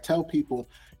 Like I tell people,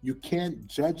 you can't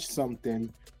judge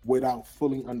something without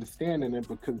fully understanding it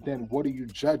because then what are you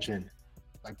judging?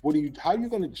 Like, how are you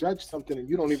going to judge something and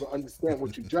you don't even understand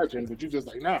what you're judging, but you're just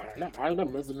like, nah, I ain't never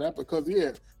missing that because,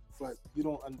 yeah, but you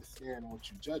don't understand what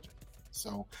you're judging.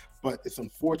 So, but it's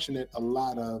unfortunate a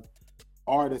lot of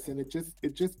artists, and it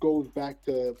just goes back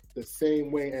to the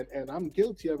same way, and I'm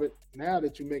guilty of it now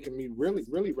that you're making me really,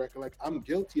 really recollect. I'm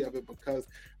guilty of it because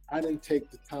I didn't take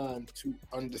the time to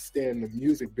understand the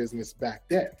music business back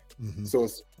then. Hmm. So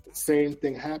it's the same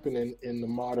thing happening in the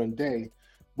modern day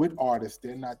with artists.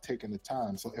 They're not taking the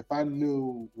time. So if I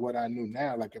knew what I knew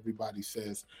now, like everybody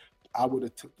says, I would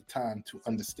have took the time to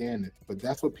understand it. But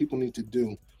that's what people need to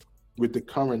do with the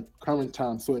current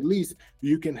time. So at least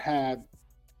you can have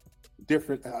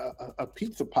different a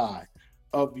pizza pie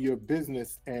of your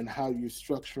business and how you're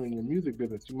structuring your music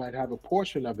business. You might have a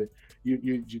portion of it.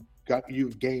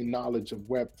 You've gained knowledge of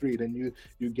Web3, then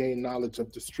you gain knowledge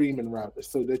of the streaming route,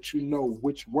 so that you know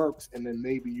which works, and then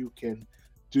maybe you can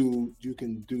do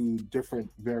different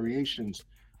variations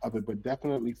of it. But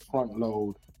definitely front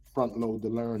load the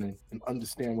learning and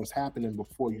understand what's happening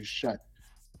before you shut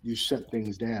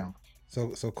things down. So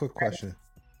quick question: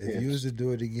 if Yeah. you was to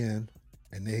do it again,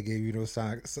 and they gave you those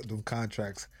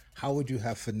contracts, how would you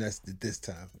have finessed it this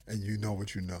time? And you know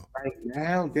what you know. Right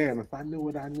now, damn, if I knew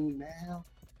what I knew now.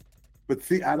 But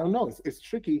see, I don't know. It's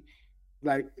tricky.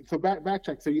 Like, so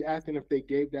backtrack. So you asking if they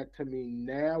gave that to me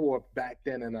now or back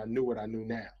then, and I knew what I knew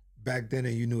now? Back then,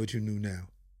 and you knew what you knew now.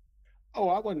 Oh,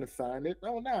 I wouldn't have signed it.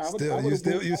 Oh, no, I would. I Still, would you have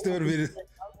still, went. you I would still have to be. went.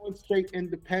 went straight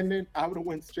independent. I would have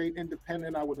went straight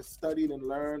independent. I would have studied and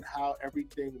learned how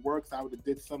everything works. I would have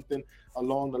did something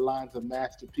along the lines of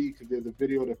Master P, because there's a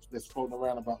video that's floating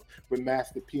around about with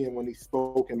Master P and when he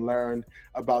spoke and learned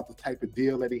about the type of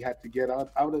deal that he had to get.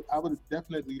 I would have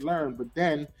definitely learned. But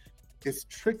then it's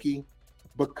tricky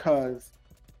because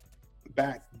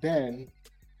back then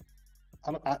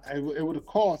it would have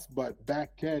cost, but back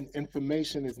then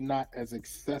information is not as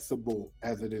accessible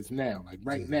as it is now. Like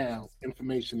right now,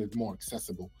 information is more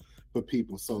accessible for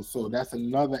people. So that's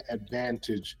another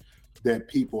advantage that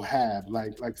people have.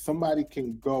 Like somebody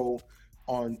can go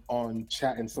on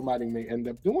chat, and somebody may end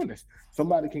up doing this.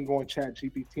 Somebody can go on chat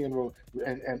GPT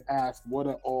and ask, what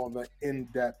are all the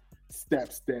in-depth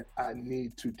steps that I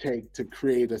need to take to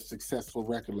create a successful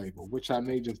record label, which I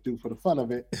may just do for the fun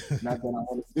of it. Not that I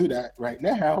want to do that right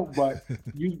now, but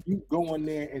you go in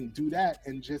there and do that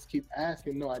and just keep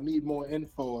asking, no, I need more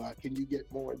info. Can you get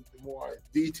more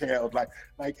detailed? Like,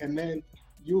 and then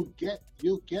you'll get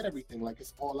everything. Like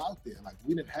it's all out there. Like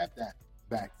we didn't have that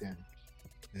back then.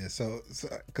 Yeah, so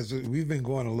because we've been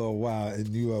going a little while, and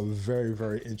you are very,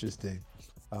 very interesting.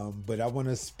 But I want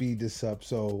to speed this up.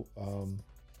 So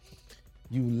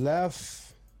you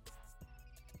left,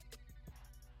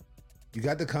 you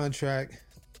got the contract,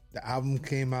 the album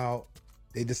came out,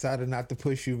 they decided not to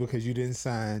push you because you didn't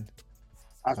sign.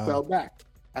 I fell back.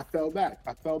 I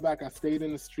stayed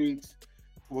in the streets,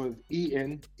 was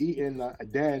eating.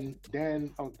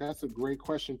 Then oh, that's a great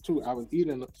question too. I was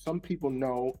eating. Some people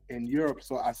know in Europe,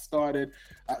 so I started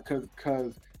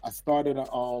because I started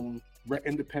a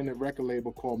independent record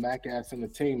label called Mac Ass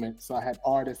Entertainment. So I had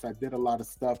artists. I did a lot of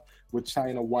stuff with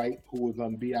China White, who was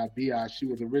on BIBI. She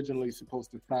was originally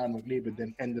supposed to sign with me, but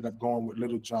then ended up going with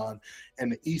Little John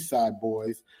and the East Side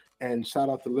Boys. And shout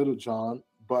out to Little John.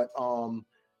 But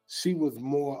she was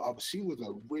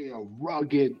a real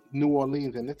rugged New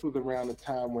Orleans, and this was around the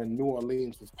time when New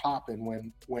Orleans was popping,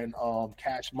 when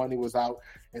Cash Money was out,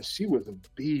 and she was a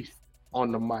beast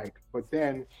on the mic. But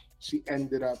then she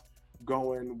ended up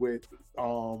going with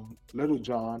Little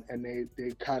John, and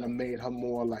they kind of made her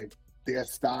more like their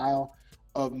style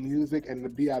of music, and the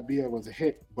B.I.B.I. was a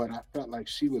hit, but I felt like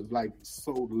she was like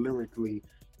so lyrically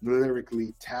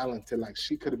talented. Like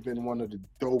she could have been one of the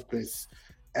dopest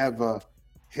ever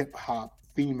hip hop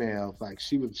females. Like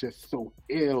she was just so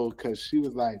ill, because she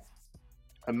was like,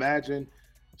 imagine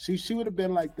she would have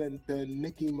been like the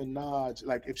Nicki Minaj.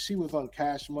 Like if she was on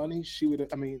Cash Money, she would have,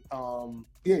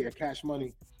 Cash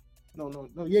Money. No,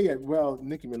 yeah. Well,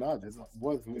 Nicki Minaj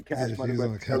was with Cash Money,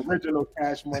 but the original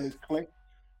Cash Money clique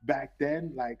back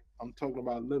then, like I'm talking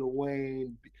about Lil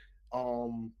Wayne,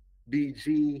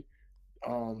 BG,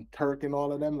 Turk, and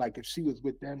all of them. Like if she was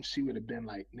with them, she would have been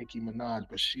like Nicki Minaj,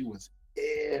 but she was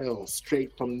ill,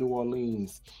 straight from New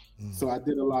Orleans. So I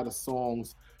did a lot of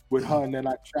songs with her, and then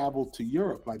I traveled to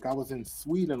Europe. Like I was in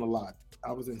Sweden a lot.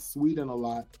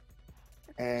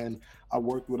 And I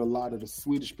worked with a lot of the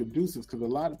Swedish producers, because a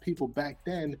lot of people back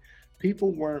then,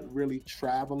 people weren't really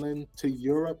traveling to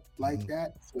Europe like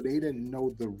that, so they didn't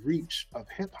know the reach of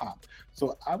hip hop.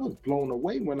 So I was blown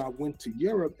away when I went to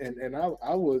Europe, and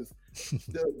I was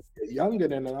younger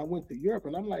than, and I went to Europe,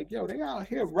 and I'm like, yo, they out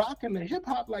here rocking the hip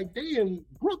hop like they in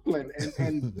Brooklyn,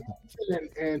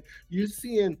 and you're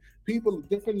seeing people of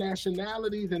different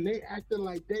nationalities, and they acting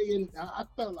like they in. I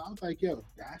was like, yo,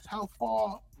 that's how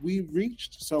far we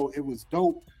reached. So it was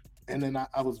dope. And then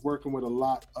I was working with a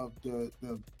lot of the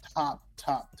top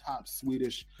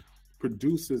Swedish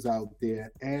producers out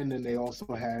there. And then they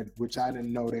also had, which I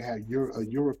didn't know, they had a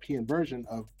European version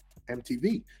of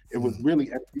MTV. It was really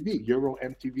MTV, Euro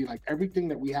MTV. Like everything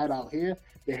that we had out here,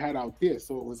 they had out there.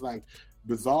 So it was like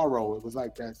Bizarro. It was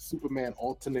like that Superman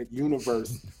alternate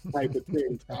universe type of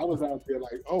thing. So I was out there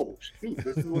like, oh, shoot,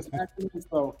 this is what's happening.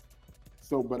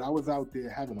 So, but I was out there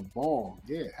having a ball,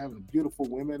 having beautiful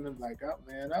women, and like, oh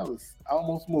man, I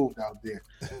almost moved out there.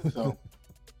 So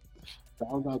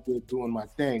I was out there doing my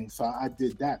thing. So I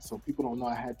did that. So people don't know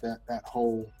I had that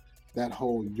whole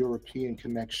European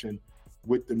connection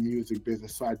with the music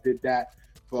business. So I did that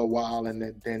for a while, and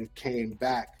then came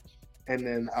back. And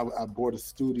then I bought a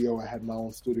studio. I had my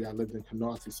own studio. I lived in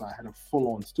Canarsie, so I had a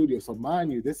full-on studio. So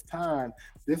mind you, this time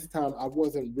I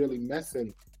wasn't really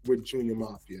messing with Junior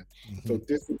Mafia. So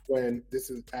this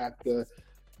is after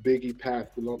Biggie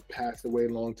passed away a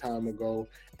long time ago,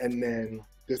 and then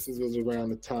this was around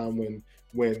the time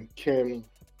when Kim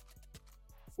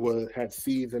had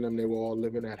seeds in them. They were all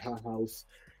living at her house,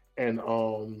 and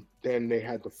then they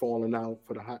had the falling out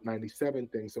for the Hot 97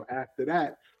 thing. So after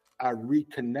that, I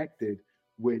reconnected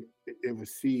with, it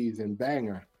was Seeds and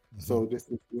Banger. So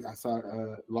I saw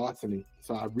Larceny.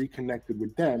 So I reconnected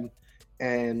with them,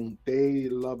 and they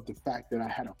loved the fact that I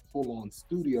had a full-on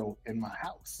studio in my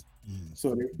house.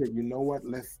 So they said, you know what?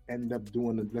 Let's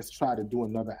try to do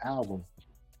another album.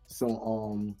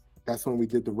 So that's when we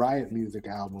did the Riot Music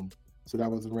album. So that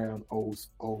was around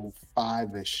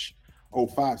 05-ish.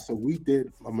 05. So we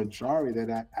did a majority of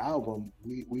that album.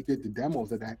 We did the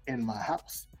demos of that in my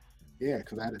house. Yeah,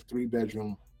 because I had a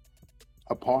 3-bedroom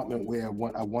apartment where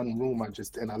one room I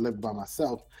lived by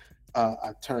myself.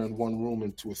 I turned one room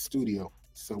into a studio.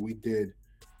 So we did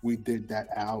that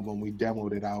album. We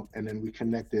demoed it out, and then we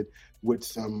connected with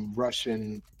some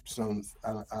Russian, I'm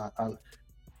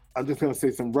just gonna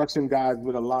say some Russian guys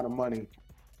with a lot of money,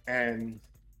 and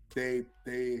they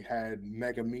had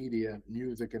Mega Media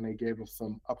Music, and they gave us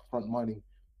some upfront money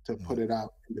to put it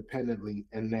out independently.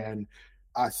 And then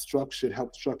I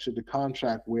helped structure the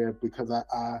contract where, because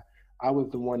I was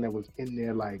the one that was in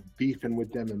there like beefing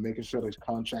with them and making sure the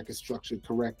contract is structured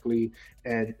correctly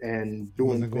and doing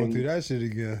wasn't going through that shit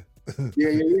again.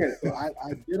 yeah. So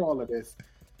I did all of this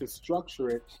to structure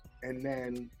it, and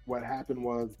then what happened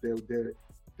was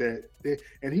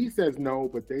and he says no,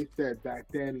 but they said back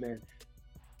then that,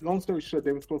 long story short,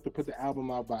 they were supposed to put the album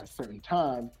out by a certain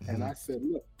time, and I said,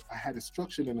 look, I had it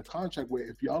structured in a contract where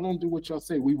if y'all don't do what y'all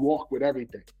say, we walk with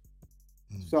everything.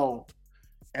 So,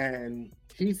 and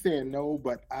he's saying no,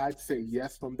 but I'd say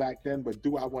yes from back then, but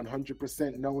do I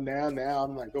 100% know now? Now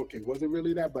I'm like, okay, was it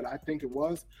really that? But I think it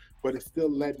was, but it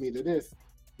still led me to this.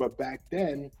 But back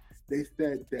then, they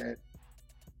said that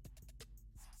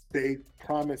they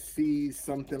promised C's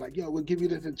something like, yo, we'll give you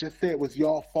this, and just say it was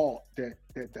your fault that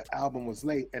the album was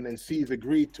late, and then C's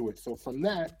agreed to it. So from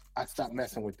that, I stopped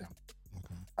messing with them.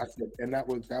 I said, and that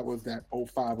was that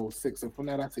 05, 06. So from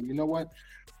that, I said, you know what?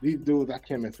 These dudes, I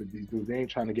can't mess with these dudes. They ain't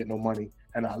trying to get no money.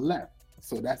 And I left.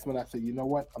 So that's when I said, you know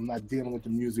what? I'm not dealing with the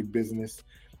music business.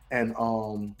 And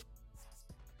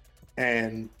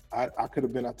I could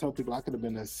have been, I tell people I could have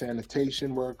been a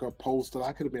sanitation worker, postal,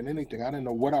 I could have been anything. I didn't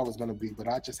know what I was going to be, but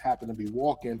I just happened to be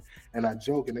walking, and I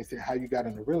joke, and they said, how you got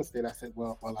into real estate? I said,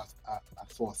 well, I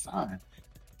saw a sign.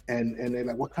 And they're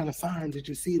like, what kind of sign did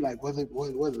you see? Like, was it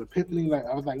epiphany? Like,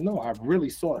 I was like, no, I really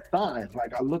saw a sign.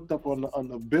 Like, I looked up on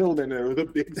the building, and there was a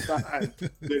big sign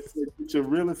that said, get your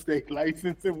real estate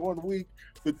license in 1 week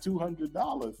for $200.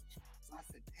 So I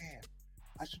said, damn,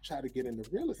 I should try to get into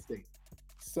real estate.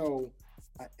 So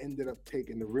I ended up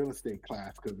taking the real estate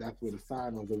class, because that's where the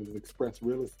sign was. It was an express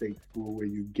real estate school where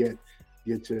you get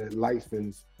your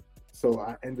license. So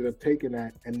I ended up taking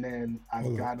that, and then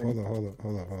Hold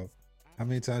on. How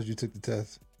many times you took the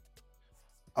test?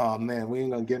 Oh man, we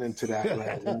ain't gonna get into that.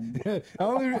 Right?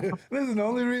 The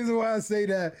only reason why I say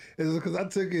that is because I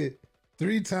took it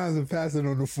 3 times and passed it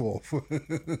on the 4th.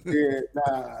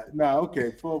 Yeah,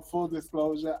 okay. Full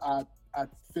disclosure, I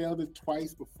failed it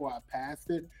twice before I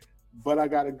passed it, but I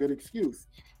got a good excuse.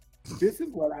 This is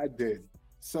what I did.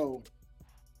 So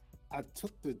I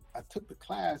took the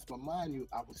class, but mind you,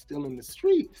 I was still in the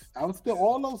streets. I was still,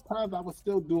 all those times I was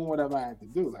still doing whatever I had to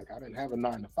do. Like, I didn't have a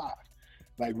 9 to 5.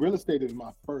 Like, real estate is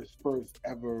my first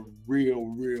ever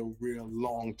real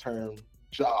long-term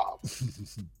job.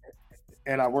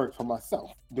 And I work for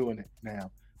myself doing it now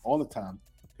all the time,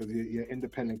 because you're an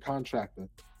independent contractor.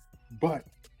 But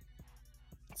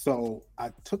so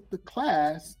I took the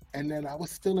class, and then I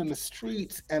was still in the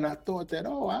streets, and I thought that,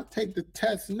 I'll take the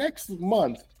test next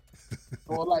month.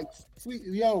 Or like, sweet,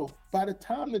 by the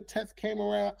time the test came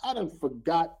around, I done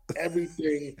forgot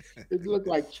everything. It looked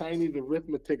like Chinese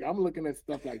arithmetic. I'm looking at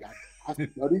stuff like, I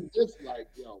studied this, like,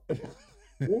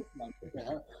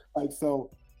 like, so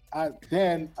I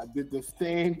did the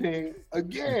same thing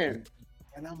again.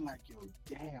 And I'm like,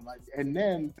 damn. And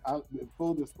then,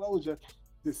 full disclosure,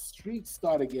 the streets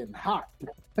started getting hot.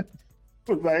 It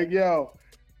was like,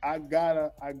 I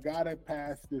gotta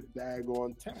pass this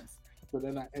daggone test. So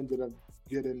then I ended up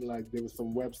getting, like, there was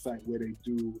some website where they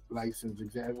do license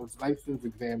exam. It was License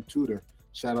Exam Tutor.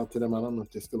 Shout out to them. I don't know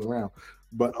if they're still around.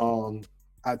 But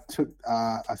I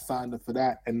signed up for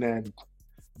that, and then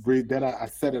I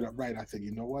set it up right. I said,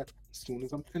 you know what? As soon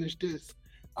as I'm finished this,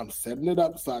 I'm setting it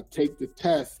up so I take the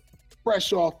test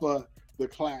fresh off of the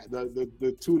class,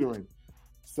 the tutoring.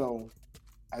 So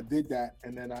I did that,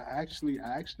 and then I actually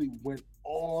went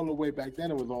all the way. Back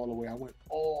then it was all the way. I went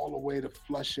all the way to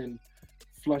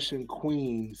Flushing,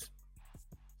 Queens,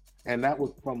 and that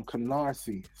was from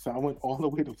Canarsie. So I went all the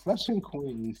way to Flushing,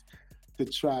 Queens, to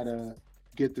try to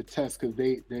get the test, because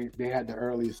they had the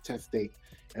earliest test date,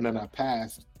 and then I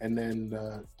passed, and then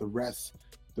the rest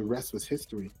was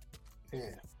history.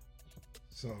 Yeah.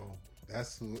 So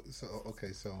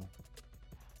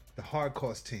The hard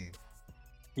cost team.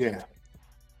 Yeah.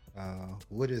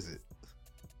 What is it?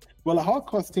 Well, a hard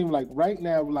cost team, like right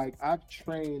now, like I've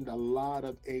trained a lot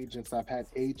of agents. I've had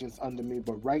agents under me,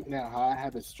 but right now, how I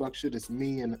have it structured is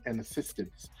me and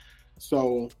assistants.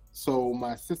 So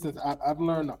my assistants, I've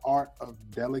learned the art of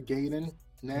delegating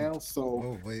now. So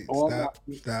Oh wait, all my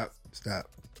stop.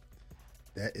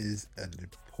 That is an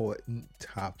important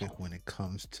topic when it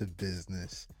comes to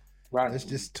business. right, Let's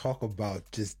just talk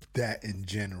about just that in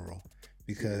general,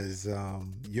 because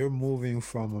you're moving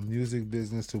from a music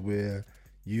business to where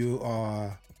you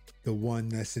are the one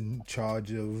that's in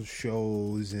charge of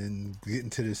shows and getting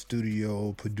to the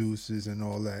studio producers and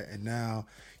all that, and now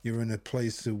you're in a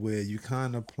place to where you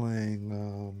kind of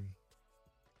playing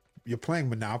you're playing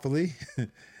Monopoly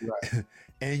right,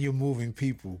 and you're moving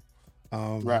people.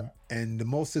 right, And the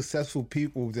most successful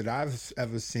people that I've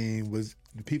ever seen was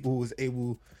the people who was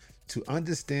able to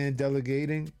understand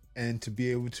delegating and to be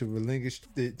able to relinquish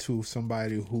it to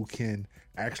somebody who can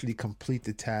actually complete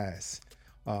the task.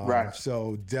 right.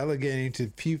 So delegating to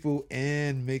people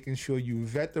and making sure you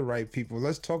vet the right people.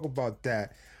 Let's talk about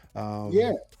that.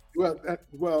 Yeah. Um,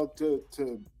 Well,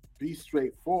 to be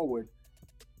straightforward,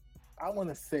 I want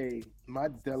to say my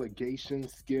delegation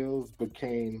skills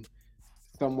became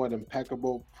somewhat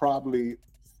impeccable, probably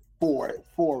four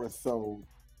or so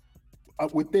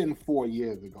within 4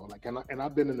 years ago. Like, and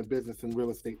I've been in the business in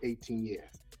real estate 18 years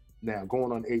now,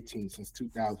 going on 18 since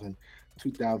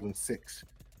 2006.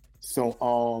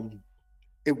 So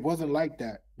it wasn't like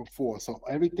that before. So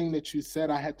everything that you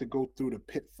said, I had to go through the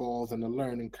pitfalls and the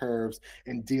learning curves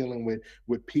and dealing with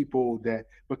people that,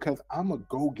 because I'm a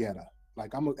go-getter.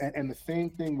 Like and the same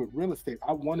thing with real estate.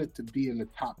 I wanted to be in the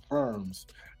top firms,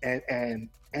 and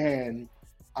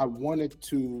I wanted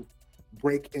to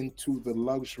break into the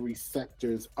luxury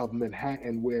sectors of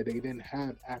Manhattan where they didn't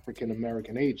have African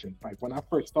American agents. Like when I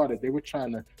first started, they were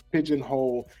trying to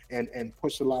pigeonhole and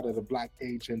push a lot of the black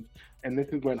agents. And this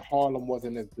is when Harlem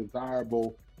wasn't as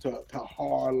desirable to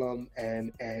Harlem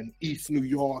and East New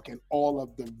York and all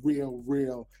of the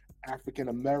real African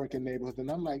American neighborhoods.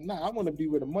 And I'm like, nah, I want to be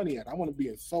where the money at. I want to be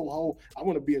in Soho. I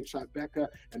want to be in Tribeca.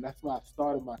 And that's why I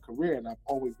started my career. And I've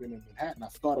always been in Manhattan. I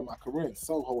started my career in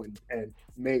Soho and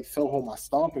made Soho my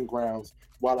stomping grounds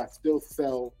while I still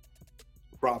sell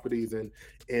properties in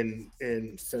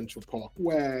Central Park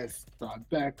West,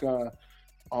 Tribeca,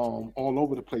 all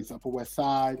over the place, Upper West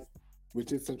Side,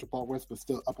 which is Central Park West, but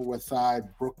still Upper West Side,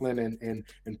 Brooklyn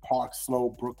and Park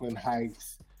Slope, Brooklyn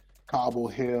Heights, Cobble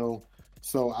Hill.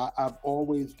 So I've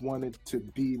always wanted to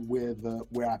be where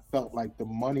I felt like the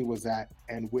money was at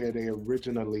and where they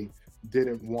originally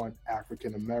didn't want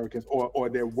African Americans, or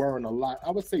there weren't a lot. I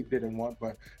would say didn't want,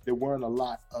 but there weren't a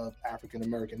lot of African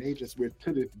American agents. Where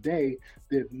to this day,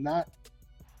 there's not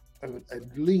at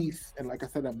least, and like I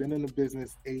said, I've been in the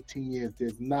business 18 years.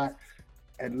 There's not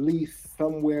at least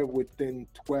somewhere within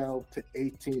 12 to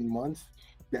 18 months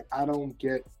that I don't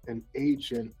get an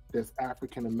agent that's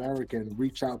African American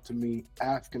reach out to me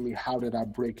asking me how did I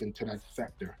break into that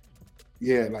sector.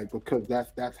 Yeah, like because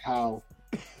that's how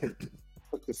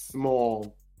such a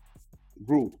small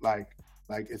group. Like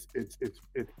it's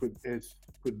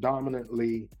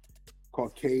predominantly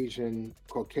Caucasian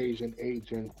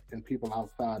agents and people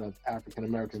outside of African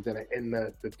Americans that are in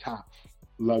the top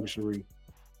luxury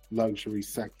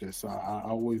sector. So I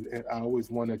always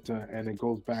wanted to, and it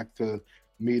goes back to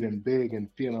meeting big and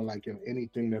feeling like if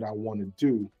anything that I want to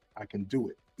do, I can do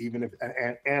it, even if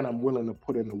and I'm willing to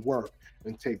put in the work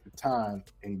and take the time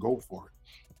and go for it.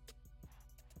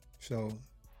 so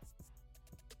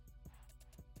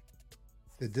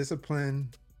the discipline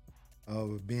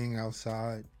of being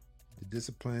outside, the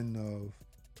discipline of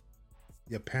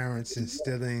your parents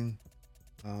instilling,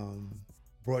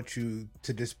 brought you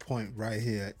to this point right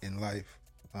here in life,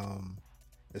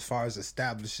 as far as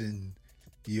establishing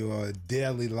your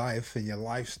daily life and your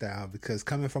lifestyle, because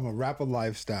coming from a rapper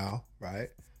lifestyle, right,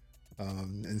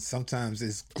 and sometimes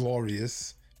it's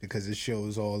glorious because it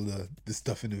shows all the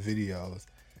stuff in the videos,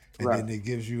 and Right. then it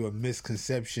gives you a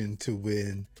misconception to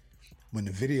when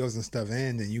the videos and stuff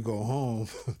end and you go home,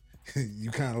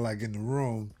 you kind of like in the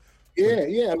room.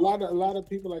 But Yeah. A lot of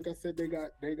people, like I said, they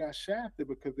got shafted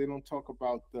because they don't talk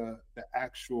about the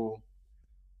actual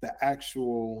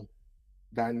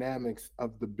dynamics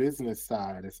of the business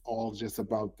side. It's all just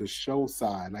about the show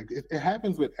side. Like it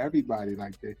happens with everybody.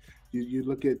 Like you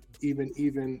look at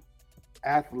even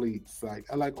athletes,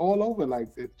 like all over. Like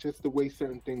it's just the way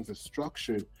certain things are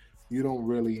structured. You don't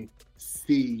really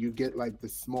see. You get like the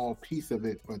small piece of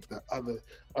it, but the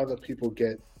other people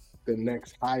get the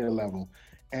next higher level.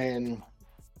 And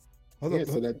hold yeah, up,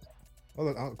 so that. Oh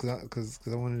look, because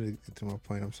I wanted to get to my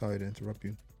point. I'm sorry to interrupt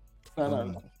you. No, no,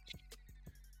 Um, no.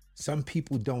 some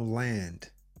people don't land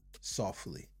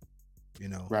softly. You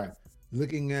know, Right.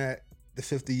 looking at the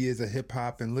 50 years of hip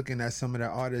hop and looking at some of the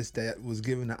artists that was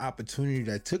given the opportunity,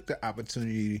 that took the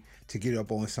opportunity to get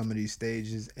up on some of these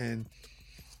stages, and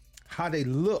how they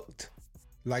looked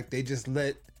like they just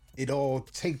let it all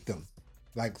take them,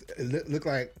 like it looked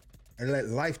like they let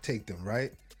life take them,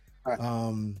 right? Right.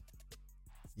 um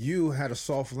you had a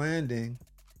soft landing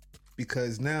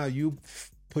because now you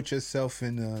put yourself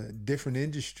in a different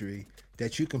industry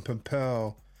that you can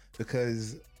propel,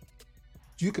 because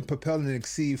you can propel and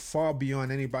exceed far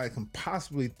beyond anybody can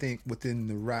possibly think within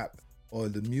the rap or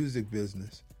the music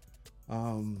business.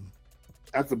 um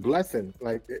That's a blessing.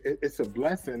 Like it's a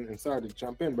blessing. And sorry to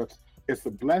jump in, but it's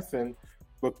a blessing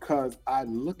because I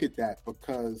look at that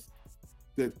because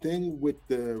the thing with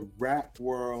the rap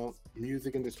world,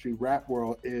 music industry, rap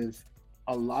world is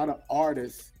a lot of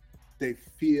artists, they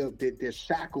feel that they're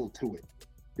shackled to it.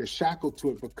 They're shackled to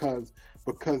it because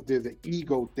there's an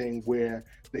ego thing where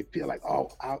they feel like, oh,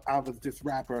 I was this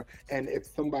rapper, and if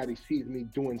somebody sees me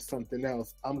doing something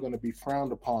else, I'm going to be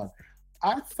frowned upon.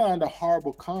 I signed a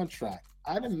horrible contract.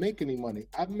 I didn't make any money.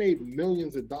 I've made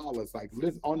millions of dollars, like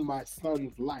live on my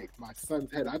son's life, my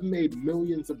son's head. I've made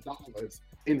millions of dollars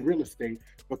in real estate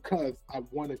because I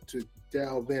wanted to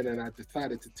delve in and I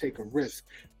decided to take a risk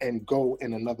and go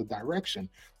in another direction.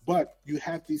 But you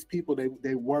have these people,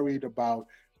 they worried about,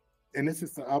 and this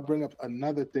is, I'll bring up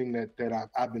another thing that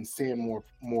I've been seeing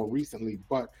more recently,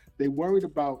 but they worried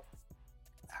about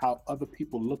how other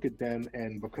people look at them,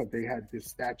 and because they had this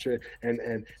stature, and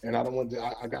I don't want to,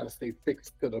 I got to stay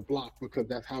fixed to the block because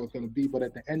that's how it's going to be. But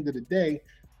at the end of the day,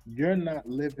 you're not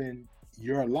living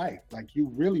your life. Like, you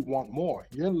really want more.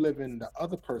 You're living the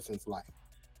other person's life,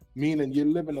 meaning you're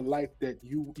living a life that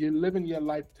you're living your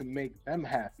life to make them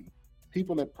happy.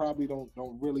 People that probably don't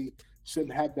really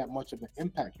shouldn't have that much of an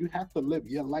impact. You have to live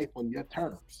your life on your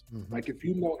terms. mhm. Like, if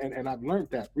you know, and I've learned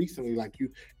that recently, like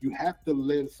you have to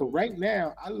live. So right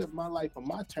now I live my life on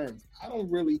my terms. I don't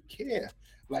really care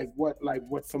like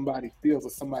what somebody feels or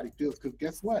somebody feels, because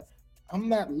guess what? I'm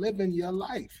not living your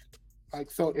life. Like,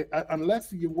 so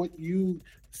unless what you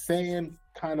saying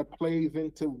kind of plays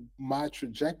into my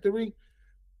trajectory,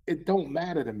 it don't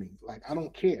matter to me. Like, I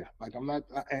don't care. Like, I'm not,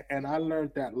 and I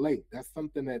learned that late. That's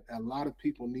something that a lot of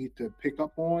people need to pick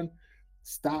up on.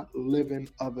 Stop living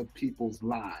other people's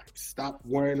lives. Stop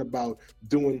worrying about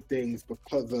doing things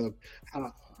because of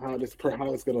how how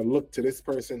it's gonna look to this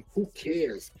person. Who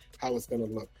cares how it's gonna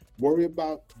look? Worry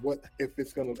about what if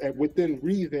it's gonna, and within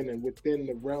reason and within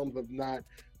the realms of not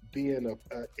being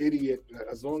a idiot.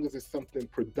 As long as it's something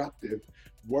productive,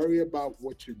 worry about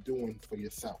what you're doing for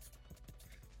yourself.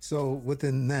 So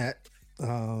within that,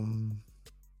 um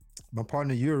my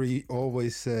partner Yuri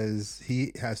always says,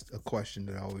 he has a question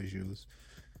that I always use: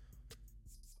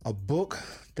 a book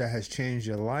that has changed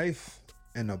your life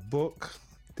and a book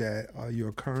that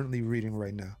you're currently reading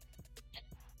right now.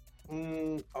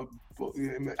 A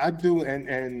I do,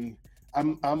 and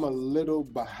I'm a little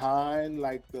behind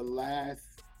like the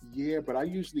last year, but I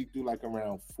usually do like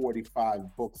around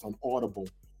 45 books on Audible.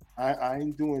 I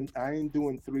ain't doing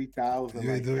 3,000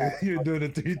 You're like doing, Cat. you're doing a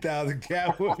 3,000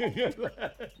 cat. I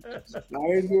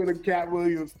ain't doing a Cat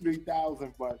Williams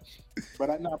 3,000, but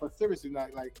I know, but seriously,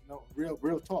 like no,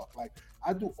 real talk. Like,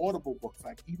 I do Audible books,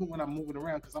 like even when I'm moving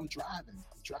around, because I'm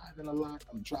driving a lot.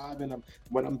 I'm driving.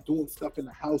 When I'm doing stuff in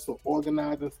the house or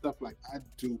organizing stuff, like I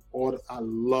do. I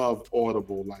love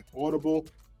Audible. Like Audible,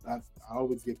 I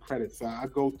always get credit. So I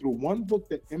go through one book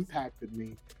that impacted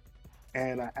me,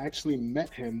 and I actually met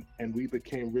him and we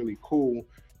became really cool,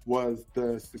 was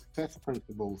The Success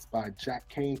Principles by Jack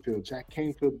Canfield. Jack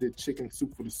Canfield did Chicken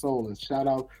Soup for the Soul, and shout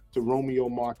out to Romeo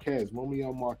Marquez.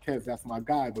 Romeo Marquez, that's my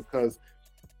guy, because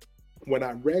when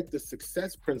I read The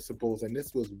Success Principles, and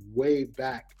this was way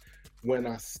back when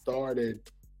I started,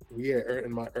 yeah,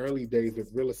 in my early days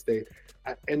of real estate,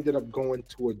 I ended up going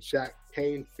to a Jack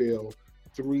Canfield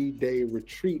 3-day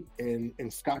retreat in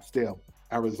Scottsdale,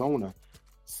 Arizona.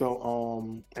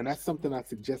 So, and that's something I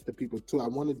suggest to people too. I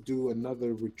want to do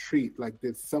another retreat, like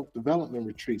this self-development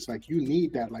retreats. Like, you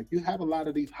need that. Like, you have a lot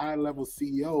of these high-level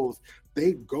CEOs,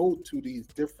 they go to these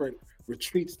different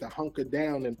retreats to hunker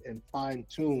down and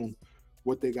fine-tune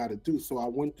what they got to do. So I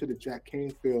went to the Jack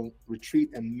Canfield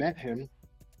retreat and met him.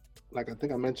 Like, I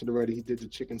think I mentioned already, he did the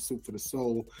Chicken Soup for the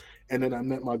Soul. And then I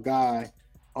met my guy,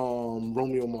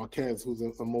 Romeo Marquez, who's a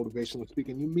motivational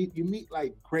speaker. And you meet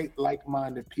like great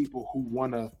like-minded people who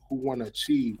wanna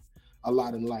achieve. a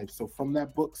lot in life. So from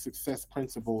that book, Success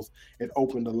Principles, it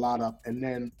opened a lot up. And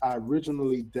then I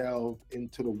originally delved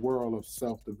into the world of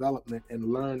self-development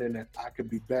and learning that I could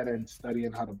be better in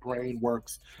studying how the brain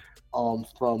works,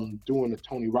 from doing the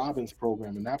Tony Robbins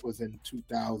program. And that was in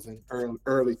 2000,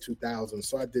 early 2000.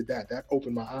 So I did that. That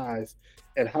opened my eyes.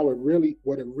 And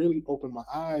what it really opened my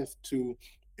eyes to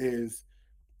is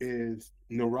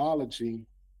neurology,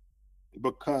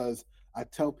 because I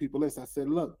tell people this. I said,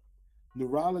 look,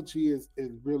 neurology is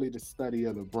really the study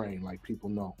of the brain, like people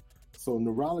know. So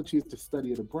neurology is the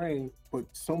study of the brain, but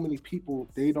so many people,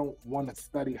 they don't want to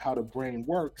study how the brain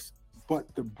works,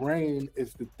 but the brain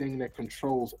is the thing that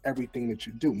controls everything that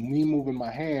you do. Me moving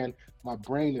my hand, my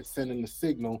brain is sending the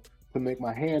signal to make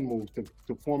my hand move,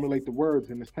 to formulate the words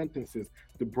in the sentences.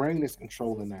 The brain is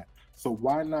controlling that. So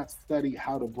why not study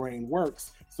how the brain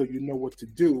works so you know what to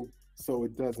do, so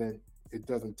it doesn't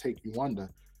take you under.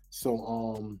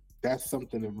 So that's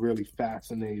something that really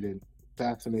fascinated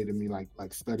me,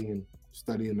 like studying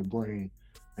the brain,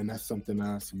 and that's something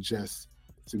I suggest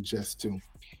too.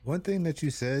 One thing that you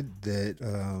said that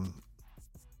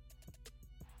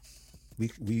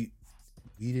we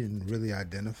didn't really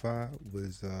identify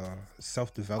was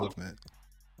self-development.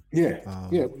 Yeah, Um,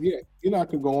 yeah. You know, I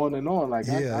could go on and on. Like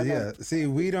yeah, I got yeah. See,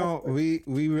 we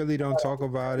really don't talk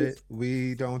about it.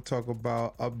 We don't talk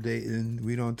about updating.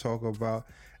 We don't talk about,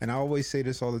 and I always say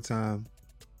this all the time.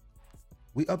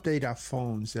 We update our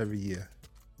phones every year,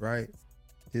 right?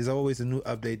 There's always a new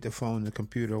update, the phone, the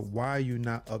computer. Why are you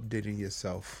not updating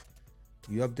yourself?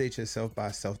 You update yourself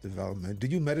by self-development. Do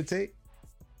you meditate?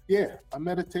 Yeah, I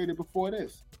meditated before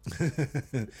this.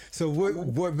 So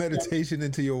what brought meditation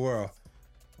into your world?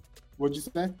 What'd you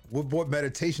say? What brought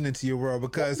meditation into your world?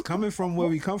 Because coming from where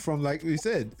we come from, like we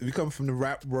said, we come from the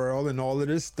rap world and all of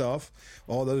this stuff,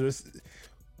 all of this.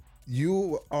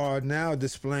 You are now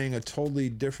displaying a totally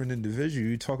different individual.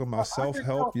 You're talking about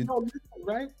self-help. Listen,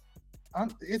 right?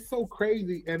 It's so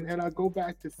crazy, and I go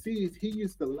back to C's. He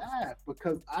used to laugh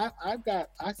because I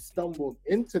stumbled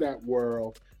into that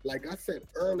world, like I said,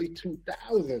 early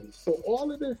 2000s. So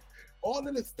all of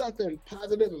this stuff and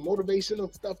positive and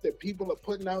motivational stuff that people are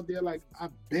putting out there, like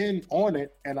I've been on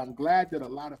it, and I'm glad that a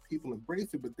lot of people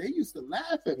embrace it. But they used to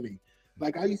laugh at me.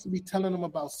 Like I used to be telling them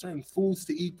about certain foods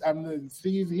to eat. I mean,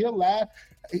 Steve, he'll laugh,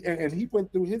 and he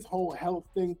went through his whole health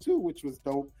thing too, which was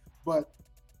dope. But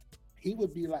he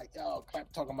would be like, yo,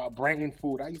 KLEPT talking about brain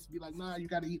food. I used to be like, nah, you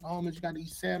got to eat almonds. You got to eat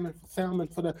salmon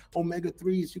for the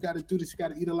omega-3s. You got to do this. You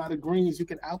got to eat a lot of greens. You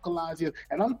can alkalize you.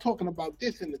 And I'm talking about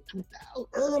this in the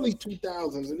early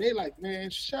 2000s. And they like, man,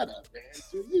 shut up,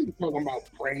 man. You talking about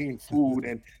brain food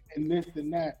and this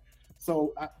and that.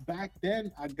 So back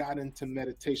then, I got into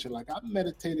meditation. Like I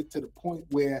meditated to the point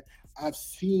where I've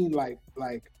seen like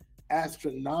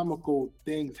astronomical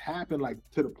things happen, like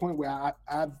to the point where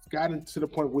I've gotten to the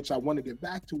point which I want to get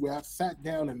back to, where I sat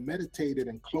down and meditated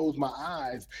and closed my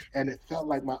eyes, and it felt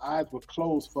like my eyes were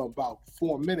closed for about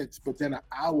 4 minutes, but then an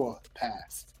hour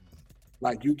passed.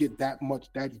 Like you get that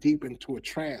deep into a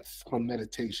trance from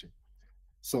meditation.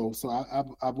 So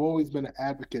I've always been an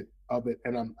advocate of it,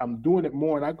 and I'm doing it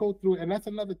more, and I go through, and that's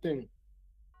another thing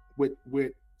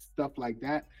with stuff like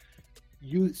that.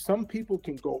 Some people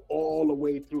can go all the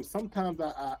way through. Sometimes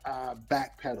I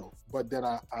backpedal, but then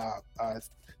I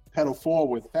pedal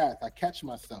forward fast. I catch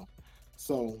myself.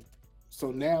 So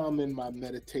now I'm in my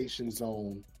meditation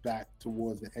zone back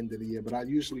towards the end of the year. But I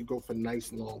usually go for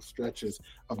nice long stretches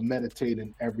of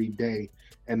meditating every day,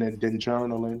 and then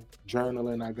journaling.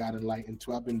 Journaling, I got enlightened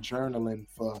too. I've been journaling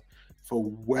for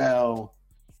well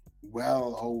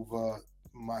over.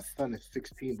 My son is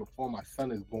 16 before my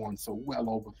son is born, so well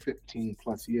over 15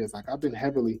 plus years. Like I've been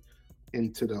heavily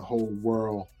into the whole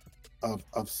world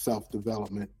of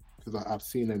self-development because I've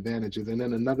seen advantages. And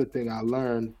then another thing I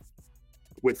learned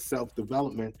with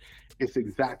self-development, it's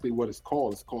exactly what it's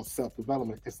called. It's called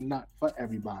self-development. It's not for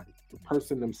everybody. The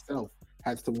person themselves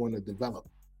has to want to develop.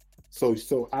 So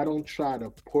I don't try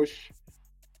to push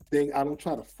I don't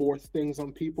try to force things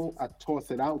on people. I toss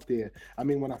it out there. I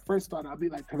mean, when I first started, I'd be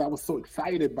like, because I was so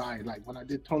excited by it. Like when I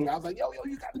did Tony, I was like, yo,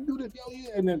 you got to do this, yo,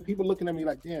 yeah. And then people looking at me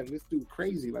like, damn, this dude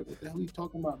crazy. Like, what the hell are you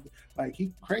talking about? Like,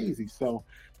 he crazy. So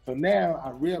now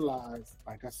I realize,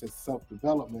 like I said,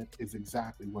 self-development is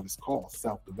exactly what it's called,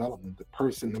 self-development. The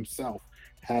person himself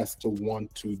has to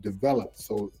want to develop.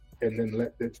 So, and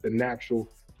then it's the natural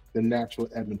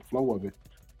ebb and flow of it.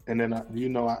 And then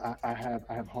I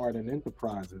have Hardin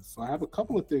Enterprises. So I have a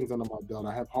couple of things under my belt.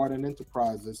 I have Hardin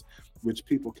Enterprises, which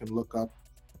people can look up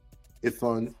It's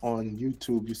on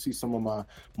YouTube. You see some of my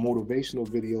motivational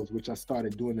videos, which I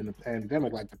started doing in the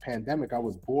pandemic. Like the pandemic, I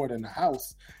was bored in the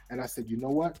house, and I said, you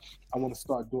know what? I want to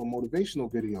start doing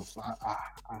motivational videos. So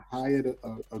I hired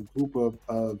a group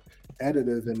of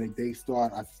editors, and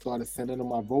I started sending them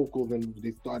my vocals, and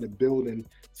they started building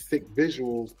sick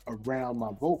visuals around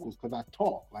my vocals because I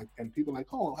talk. Like, and people are like,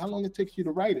 oh, how long it takes you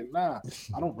to write it? Nah,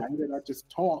 I don't write it. I just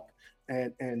talk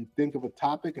and think of a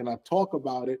topic, and I talk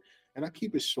about it. And I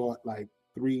keep it short, like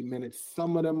 3 minutes.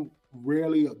 Some of them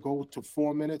rarely go to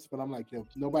 4 minutes, but I'm like, yo,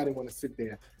 nobody want to sit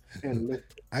there and listen.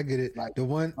 I get it. Like, The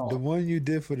oh, one you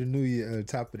did for the new year,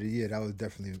 top of the year, that was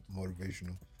definitely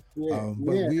motivational. yeah,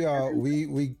 But yeah.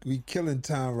 we killing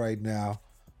time right now,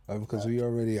 because we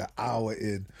already an hour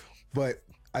in. But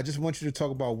I just want you to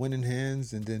talk about winning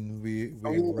hands, and then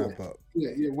Oh, we wrap up.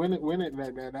 yeah. Win it,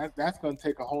 man. That's gonna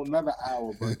take a whole nother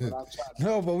hour, but I'll try.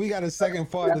 No, but we got a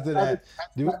second part to that.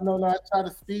 No, I try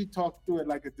to speed talk through it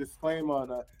like a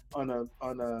disclaimer on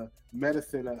a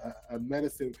medicine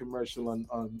medicine commercial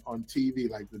on TV,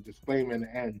 like the disclaimer in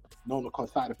the end, known to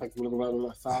cause side effects, blah, blah, blah,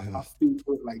 blah. So I'll speed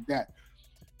through it like that.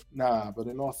 Nah, but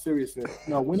in all seriousness,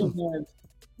 no,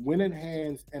 Winning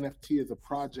Hands NFT is a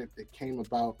project that came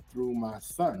about through my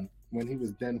son when he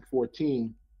was then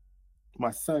 14.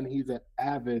 My son, he's an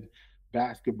avid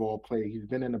basketball player. He's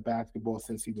been into basketball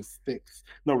since he was 6.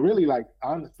 No, really, like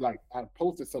honest, like I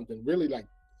posted something really like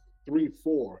 3,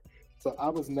 4. So I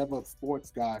was never a sports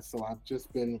guy. So I've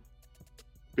just been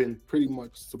pretty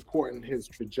much supporting his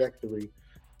trajectory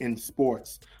in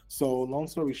sports. So long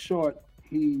story short,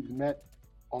 he's met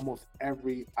almost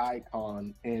every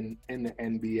icon in the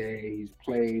NBA. He's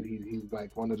played. He's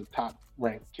like one of the top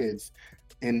ranked kids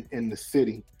in the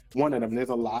city. One of them. There's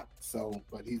a lot. So,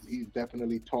 but he's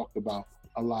definitely talked about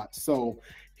a lot. So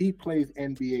he plays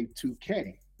NBA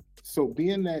 2K. So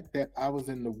being that I was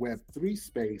in the Web3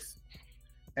 space,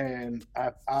 and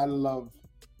I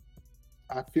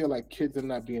feel like kids are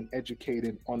not being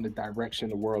educated on the direction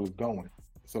the world is going.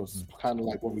 So it's kind of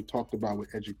like what we talked about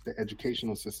with the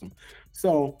educational system.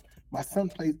 So my son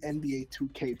plays NBA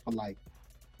 2K for like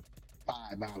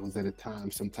 5 hours at a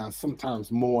time, sometimes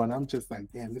more. And I'm just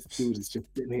like, damn, this dude is just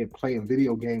sitting here playing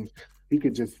video games. He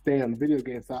could just stay on video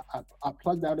games. So I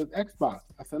plugged out his Xbox.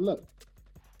 I said, look,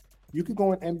 you could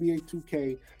go on NBA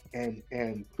 2K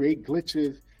and create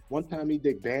glitches. One time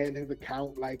they banned his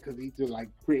account, like, because he's just like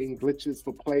creating glitches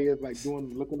for players, like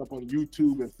looking up on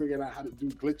YouTube and figuring out how to do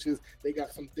glitches. They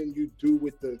got something you do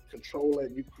with the controller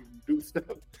and you can do stuff.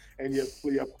 And your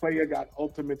player got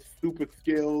ultimate stupid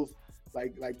skills,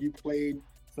 like you played.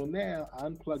 So now I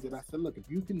unplugged it. I said, look, if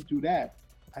you can do that,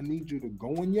 I need you to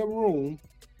go in your room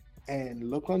and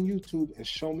look on YouTube and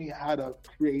show me how to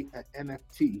create an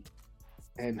NFT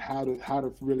and how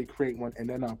to really create one. And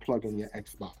then I'll plug in your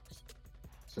Xbox.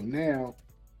 So now,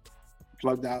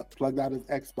 plugged out his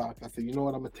Xbox. I said, you know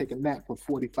what? I'm gonna take a nap for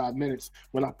 45 minutes.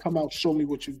 When I come out, show me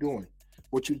what you're doing,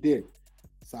 what you did.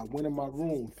 So I went in my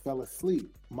room, fell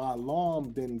asleep. My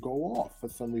alarm didn't go off for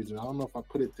some reason. I don't know if I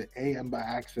put it to AM by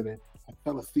accident. I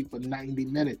fell asleep for 90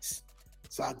 minutes.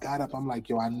 So I got up. I'm like,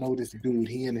 yo, I know this dude.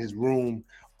 He in his room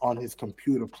on his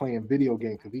computer playing video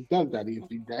games because he does that. If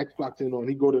the Xbox is on,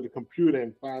 he go to the computer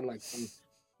and find like some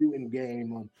shooting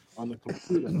game on the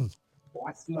computer. So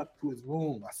I snuck to his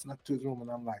room. And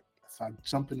I'm like, so I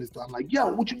jump in his door. I'm like, yo,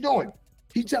 what you doing?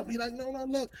 He jumped me like,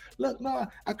 no, look, no,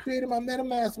 I created my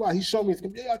MetaMask wallet. He showed me his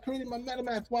computer. I created my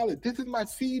MetaMask wallet. This is my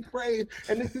seed phrase,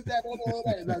 and this is that, and all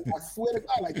that. And I swear to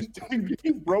God, like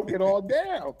he broke it all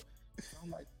down. So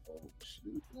I'm like, oh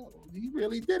shoot, no, he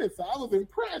really did it. So I was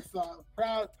impressed.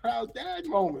 Proud dad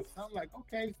moment. So I'm like,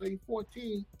 okay, so he's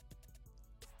 14.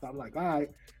 So I'm like, all right.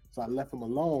 So I left him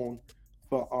alone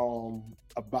for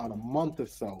about a month or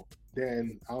so.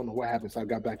 Then I don't know what happened. So I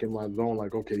got back in my zone,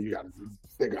 like, okay, you got to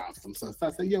figure out some stuff. So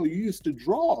I said, yo, you used to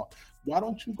draw. Why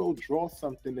don't you go draw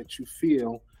something that you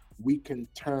feel we can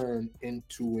turn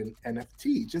into an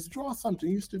NFT? Just draw something.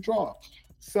 You used to draw.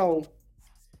 So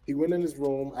he went in his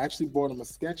room. I actually bought him a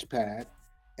sketch pad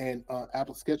and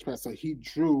Apple Sketchpad. So he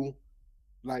drew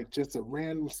like just a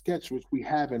random sketch, which we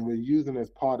have and we're using as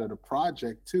part of the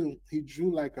project too. He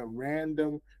drew like a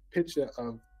random picture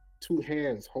of 2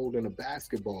 hands holding a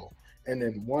basketball, and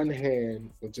then one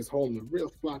hand was just holding a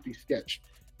real floppy sketch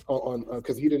on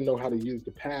because he didn't know how to use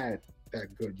the pad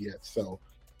that good yet. So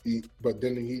the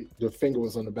finger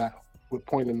was on the back, with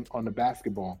pointing on the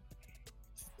basketball.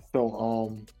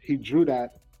 So he drew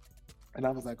that, and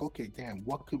I was like, okay, damn,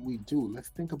 what could we do? Let's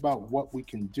think about what we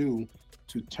can do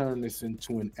to turn this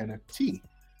into an NFT.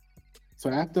 So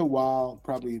after a while,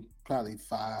 probably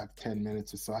 5-10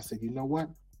 minutes or so, I said, you know what?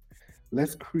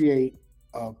 Let's create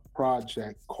a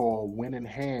project called Winning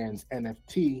Hands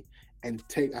NFT and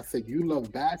take. I said, you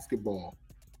love basketball,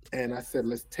 and I said,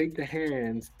 let's take the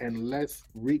hands and let's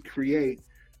recreate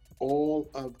all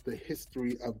of the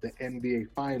history of the NBA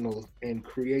Finals and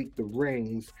create the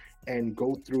rings and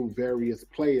go through various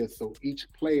players. So each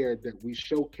player that we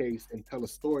showcase and tell a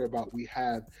story about, we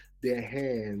have their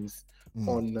hands Mm.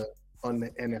 on the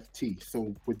NFT.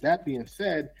 So with that being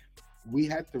said, we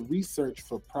had to research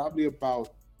for probably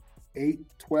about 8,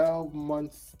 12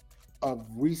 months of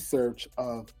research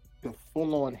of the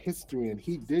full-on history, and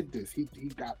he did this. He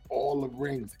got all the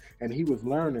rings, and he was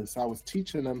learning. So I was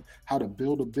teaching him how to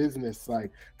build a business,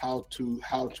 like how to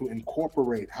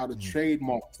incorporate, how to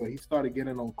trademark. So he started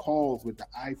getting on calls with the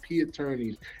IP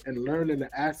attorneys and learning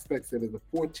the aspects of it. As a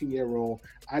 14-year-old,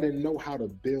 I didn't know how to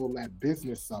build that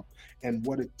business up and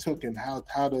what it took, and how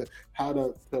to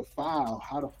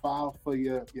file for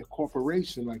your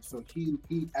corporation. Like, so he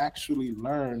actually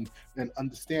learned and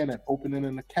understand that, opening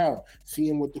an account,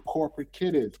 seeing what the corporate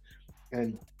kit is.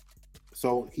 And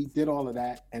so he did all of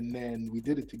that, and then we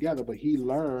did it together, but he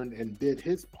learned and did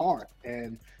his part,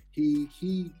 and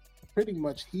he pretty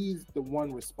much, he's the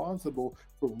one responsible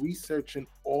for researching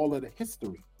all of the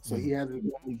history. So he has his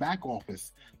own back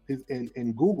office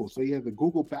in Google. So he has a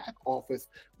Google back office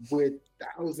with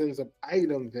thousands of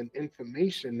items and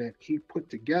information that he put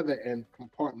together and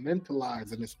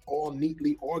compartmentalized, and it's all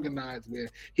neatly organized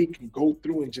where he can go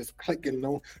through and just click and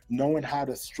knowing how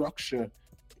to structure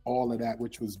all of that,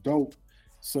 which was dope.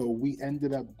 So we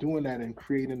ended up doing that and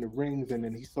creating the rings, and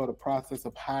then he saw the process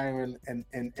of hiring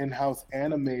an in-house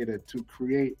animator to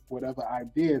create whatever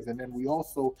ideas, and then we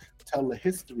also tell the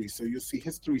history. So you'll see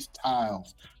history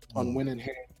tiles on Winning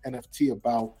Hand NFT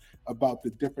about the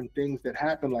different things that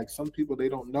happen. Like, some people, they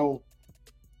don't know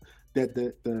that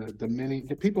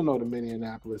the people know the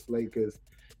Minneapolis Lakers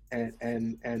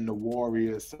and the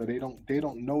Warriors, so they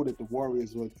don't know that the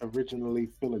Warriors were originally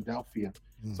Philadelphia.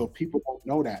 So people don't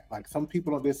know that. Like, some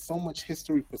people there's so much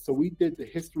history. So we did the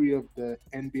history of the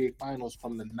NBA Finals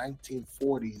from the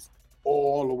 1940s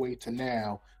all the way to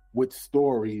now, with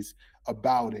stories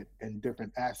about it and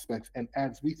different aspects. And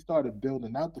as we started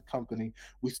building out the company,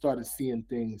 we started seeing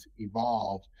things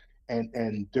evolve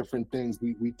and different things.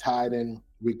 We tied in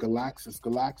with Galaxis,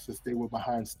 they were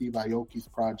behind Steve Aoki's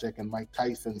project and Mike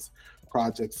Tyson's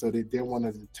project. So they're one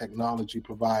of the technology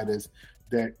providers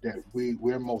that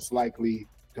we're most likely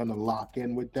gonna lock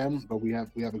in with them. But we have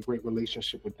a great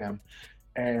relationship with them.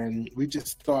 And we just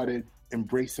started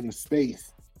embracing the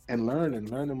space and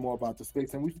learning more about the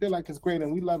space. And we feel like it's great,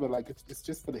 and we love it. Like, it's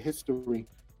just for the history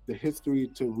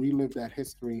to relive that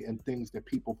history and things that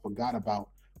people forgot about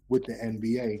with the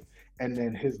NBA. And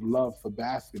then his love for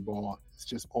basketball has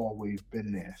just always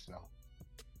been there.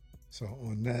 So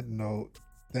on that note,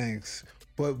 thanks.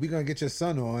 But we're gonna get your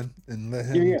son on and let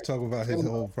him talk about his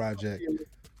whole project.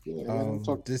 Let him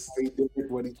talk about how he did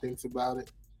it, what he thinks about it.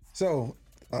 So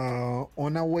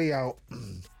on our way out,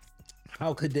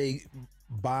 how could they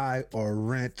buy or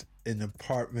rent an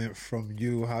apartment from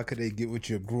you? How could they get with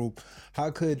your group? How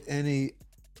could any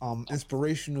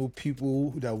inspirational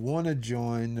people that want to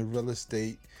join the real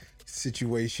estate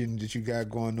situation that you got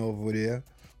going over there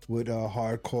with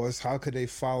Hard Course, how could they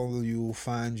follow you,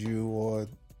 find you, or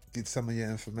get some of your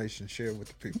information shared with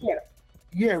the people?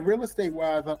 Yeah. Real estate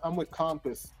wise, I'm with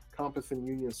Compass in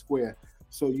Union Square.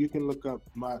 So you can look up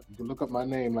my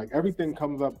name. Like, everything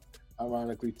comes up,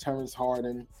 ironically, Terrence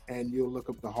Harden, and you'll look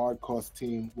up the Hard Course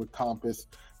team with Compass.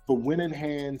 For Winning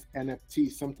Hands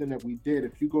NFT, something that we did,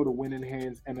 if you go to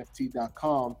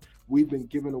winninghandsnft.com, we've been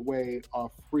giving away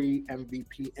our free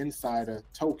MVP Insider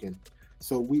token.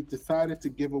 So we decided to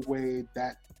give away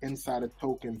that Insider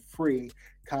token free,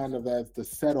 kind of as the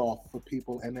set off for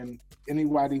people. And then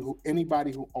anybody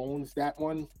who owns that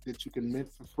one that you can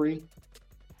mint for free,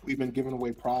 we've been giving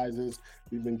away prizes.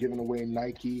 We've been giving away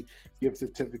Nike gift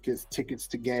certificates, tickets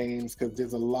to games, because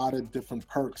there's a lot of different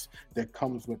perks that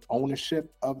comes with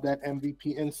ownership of that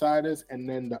MVP Insiders. And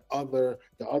then the other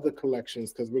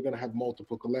collections, because we're going to have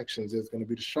multiple collections. There's going to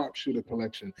be the Sharpshooter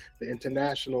collection, the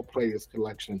International Players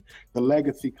collection, the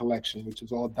Legacy collection, which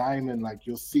is all diamond. Like,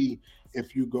 you'll see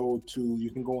if you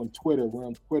can go on Twitter. We're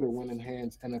on Twitter, Winning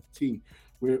Hands NFT.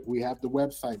 We have the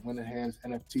website,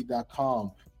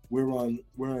 winninghandsnft.com. We're on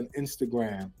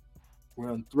Instagram. We're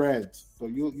on Threads. So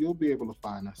you'll be able to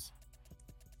find us.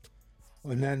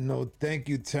 On that note, thank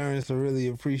you, Terrence. I really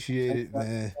appreciate it,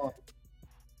 man.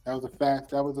 That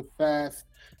was a fast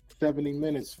 70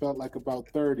 minutes. Felt like about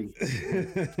 30.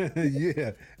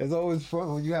 Yeah, it's always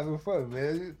fun when you're having fun,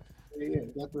 man. Yeah,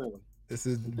 definitely. This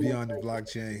is Beyond the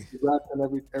Blockchain. Congrats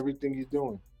on everything you're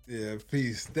doing. Yeah,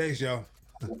 peace. Thanks, y'all.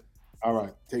 All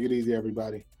right. Take it easy,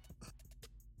 everybody.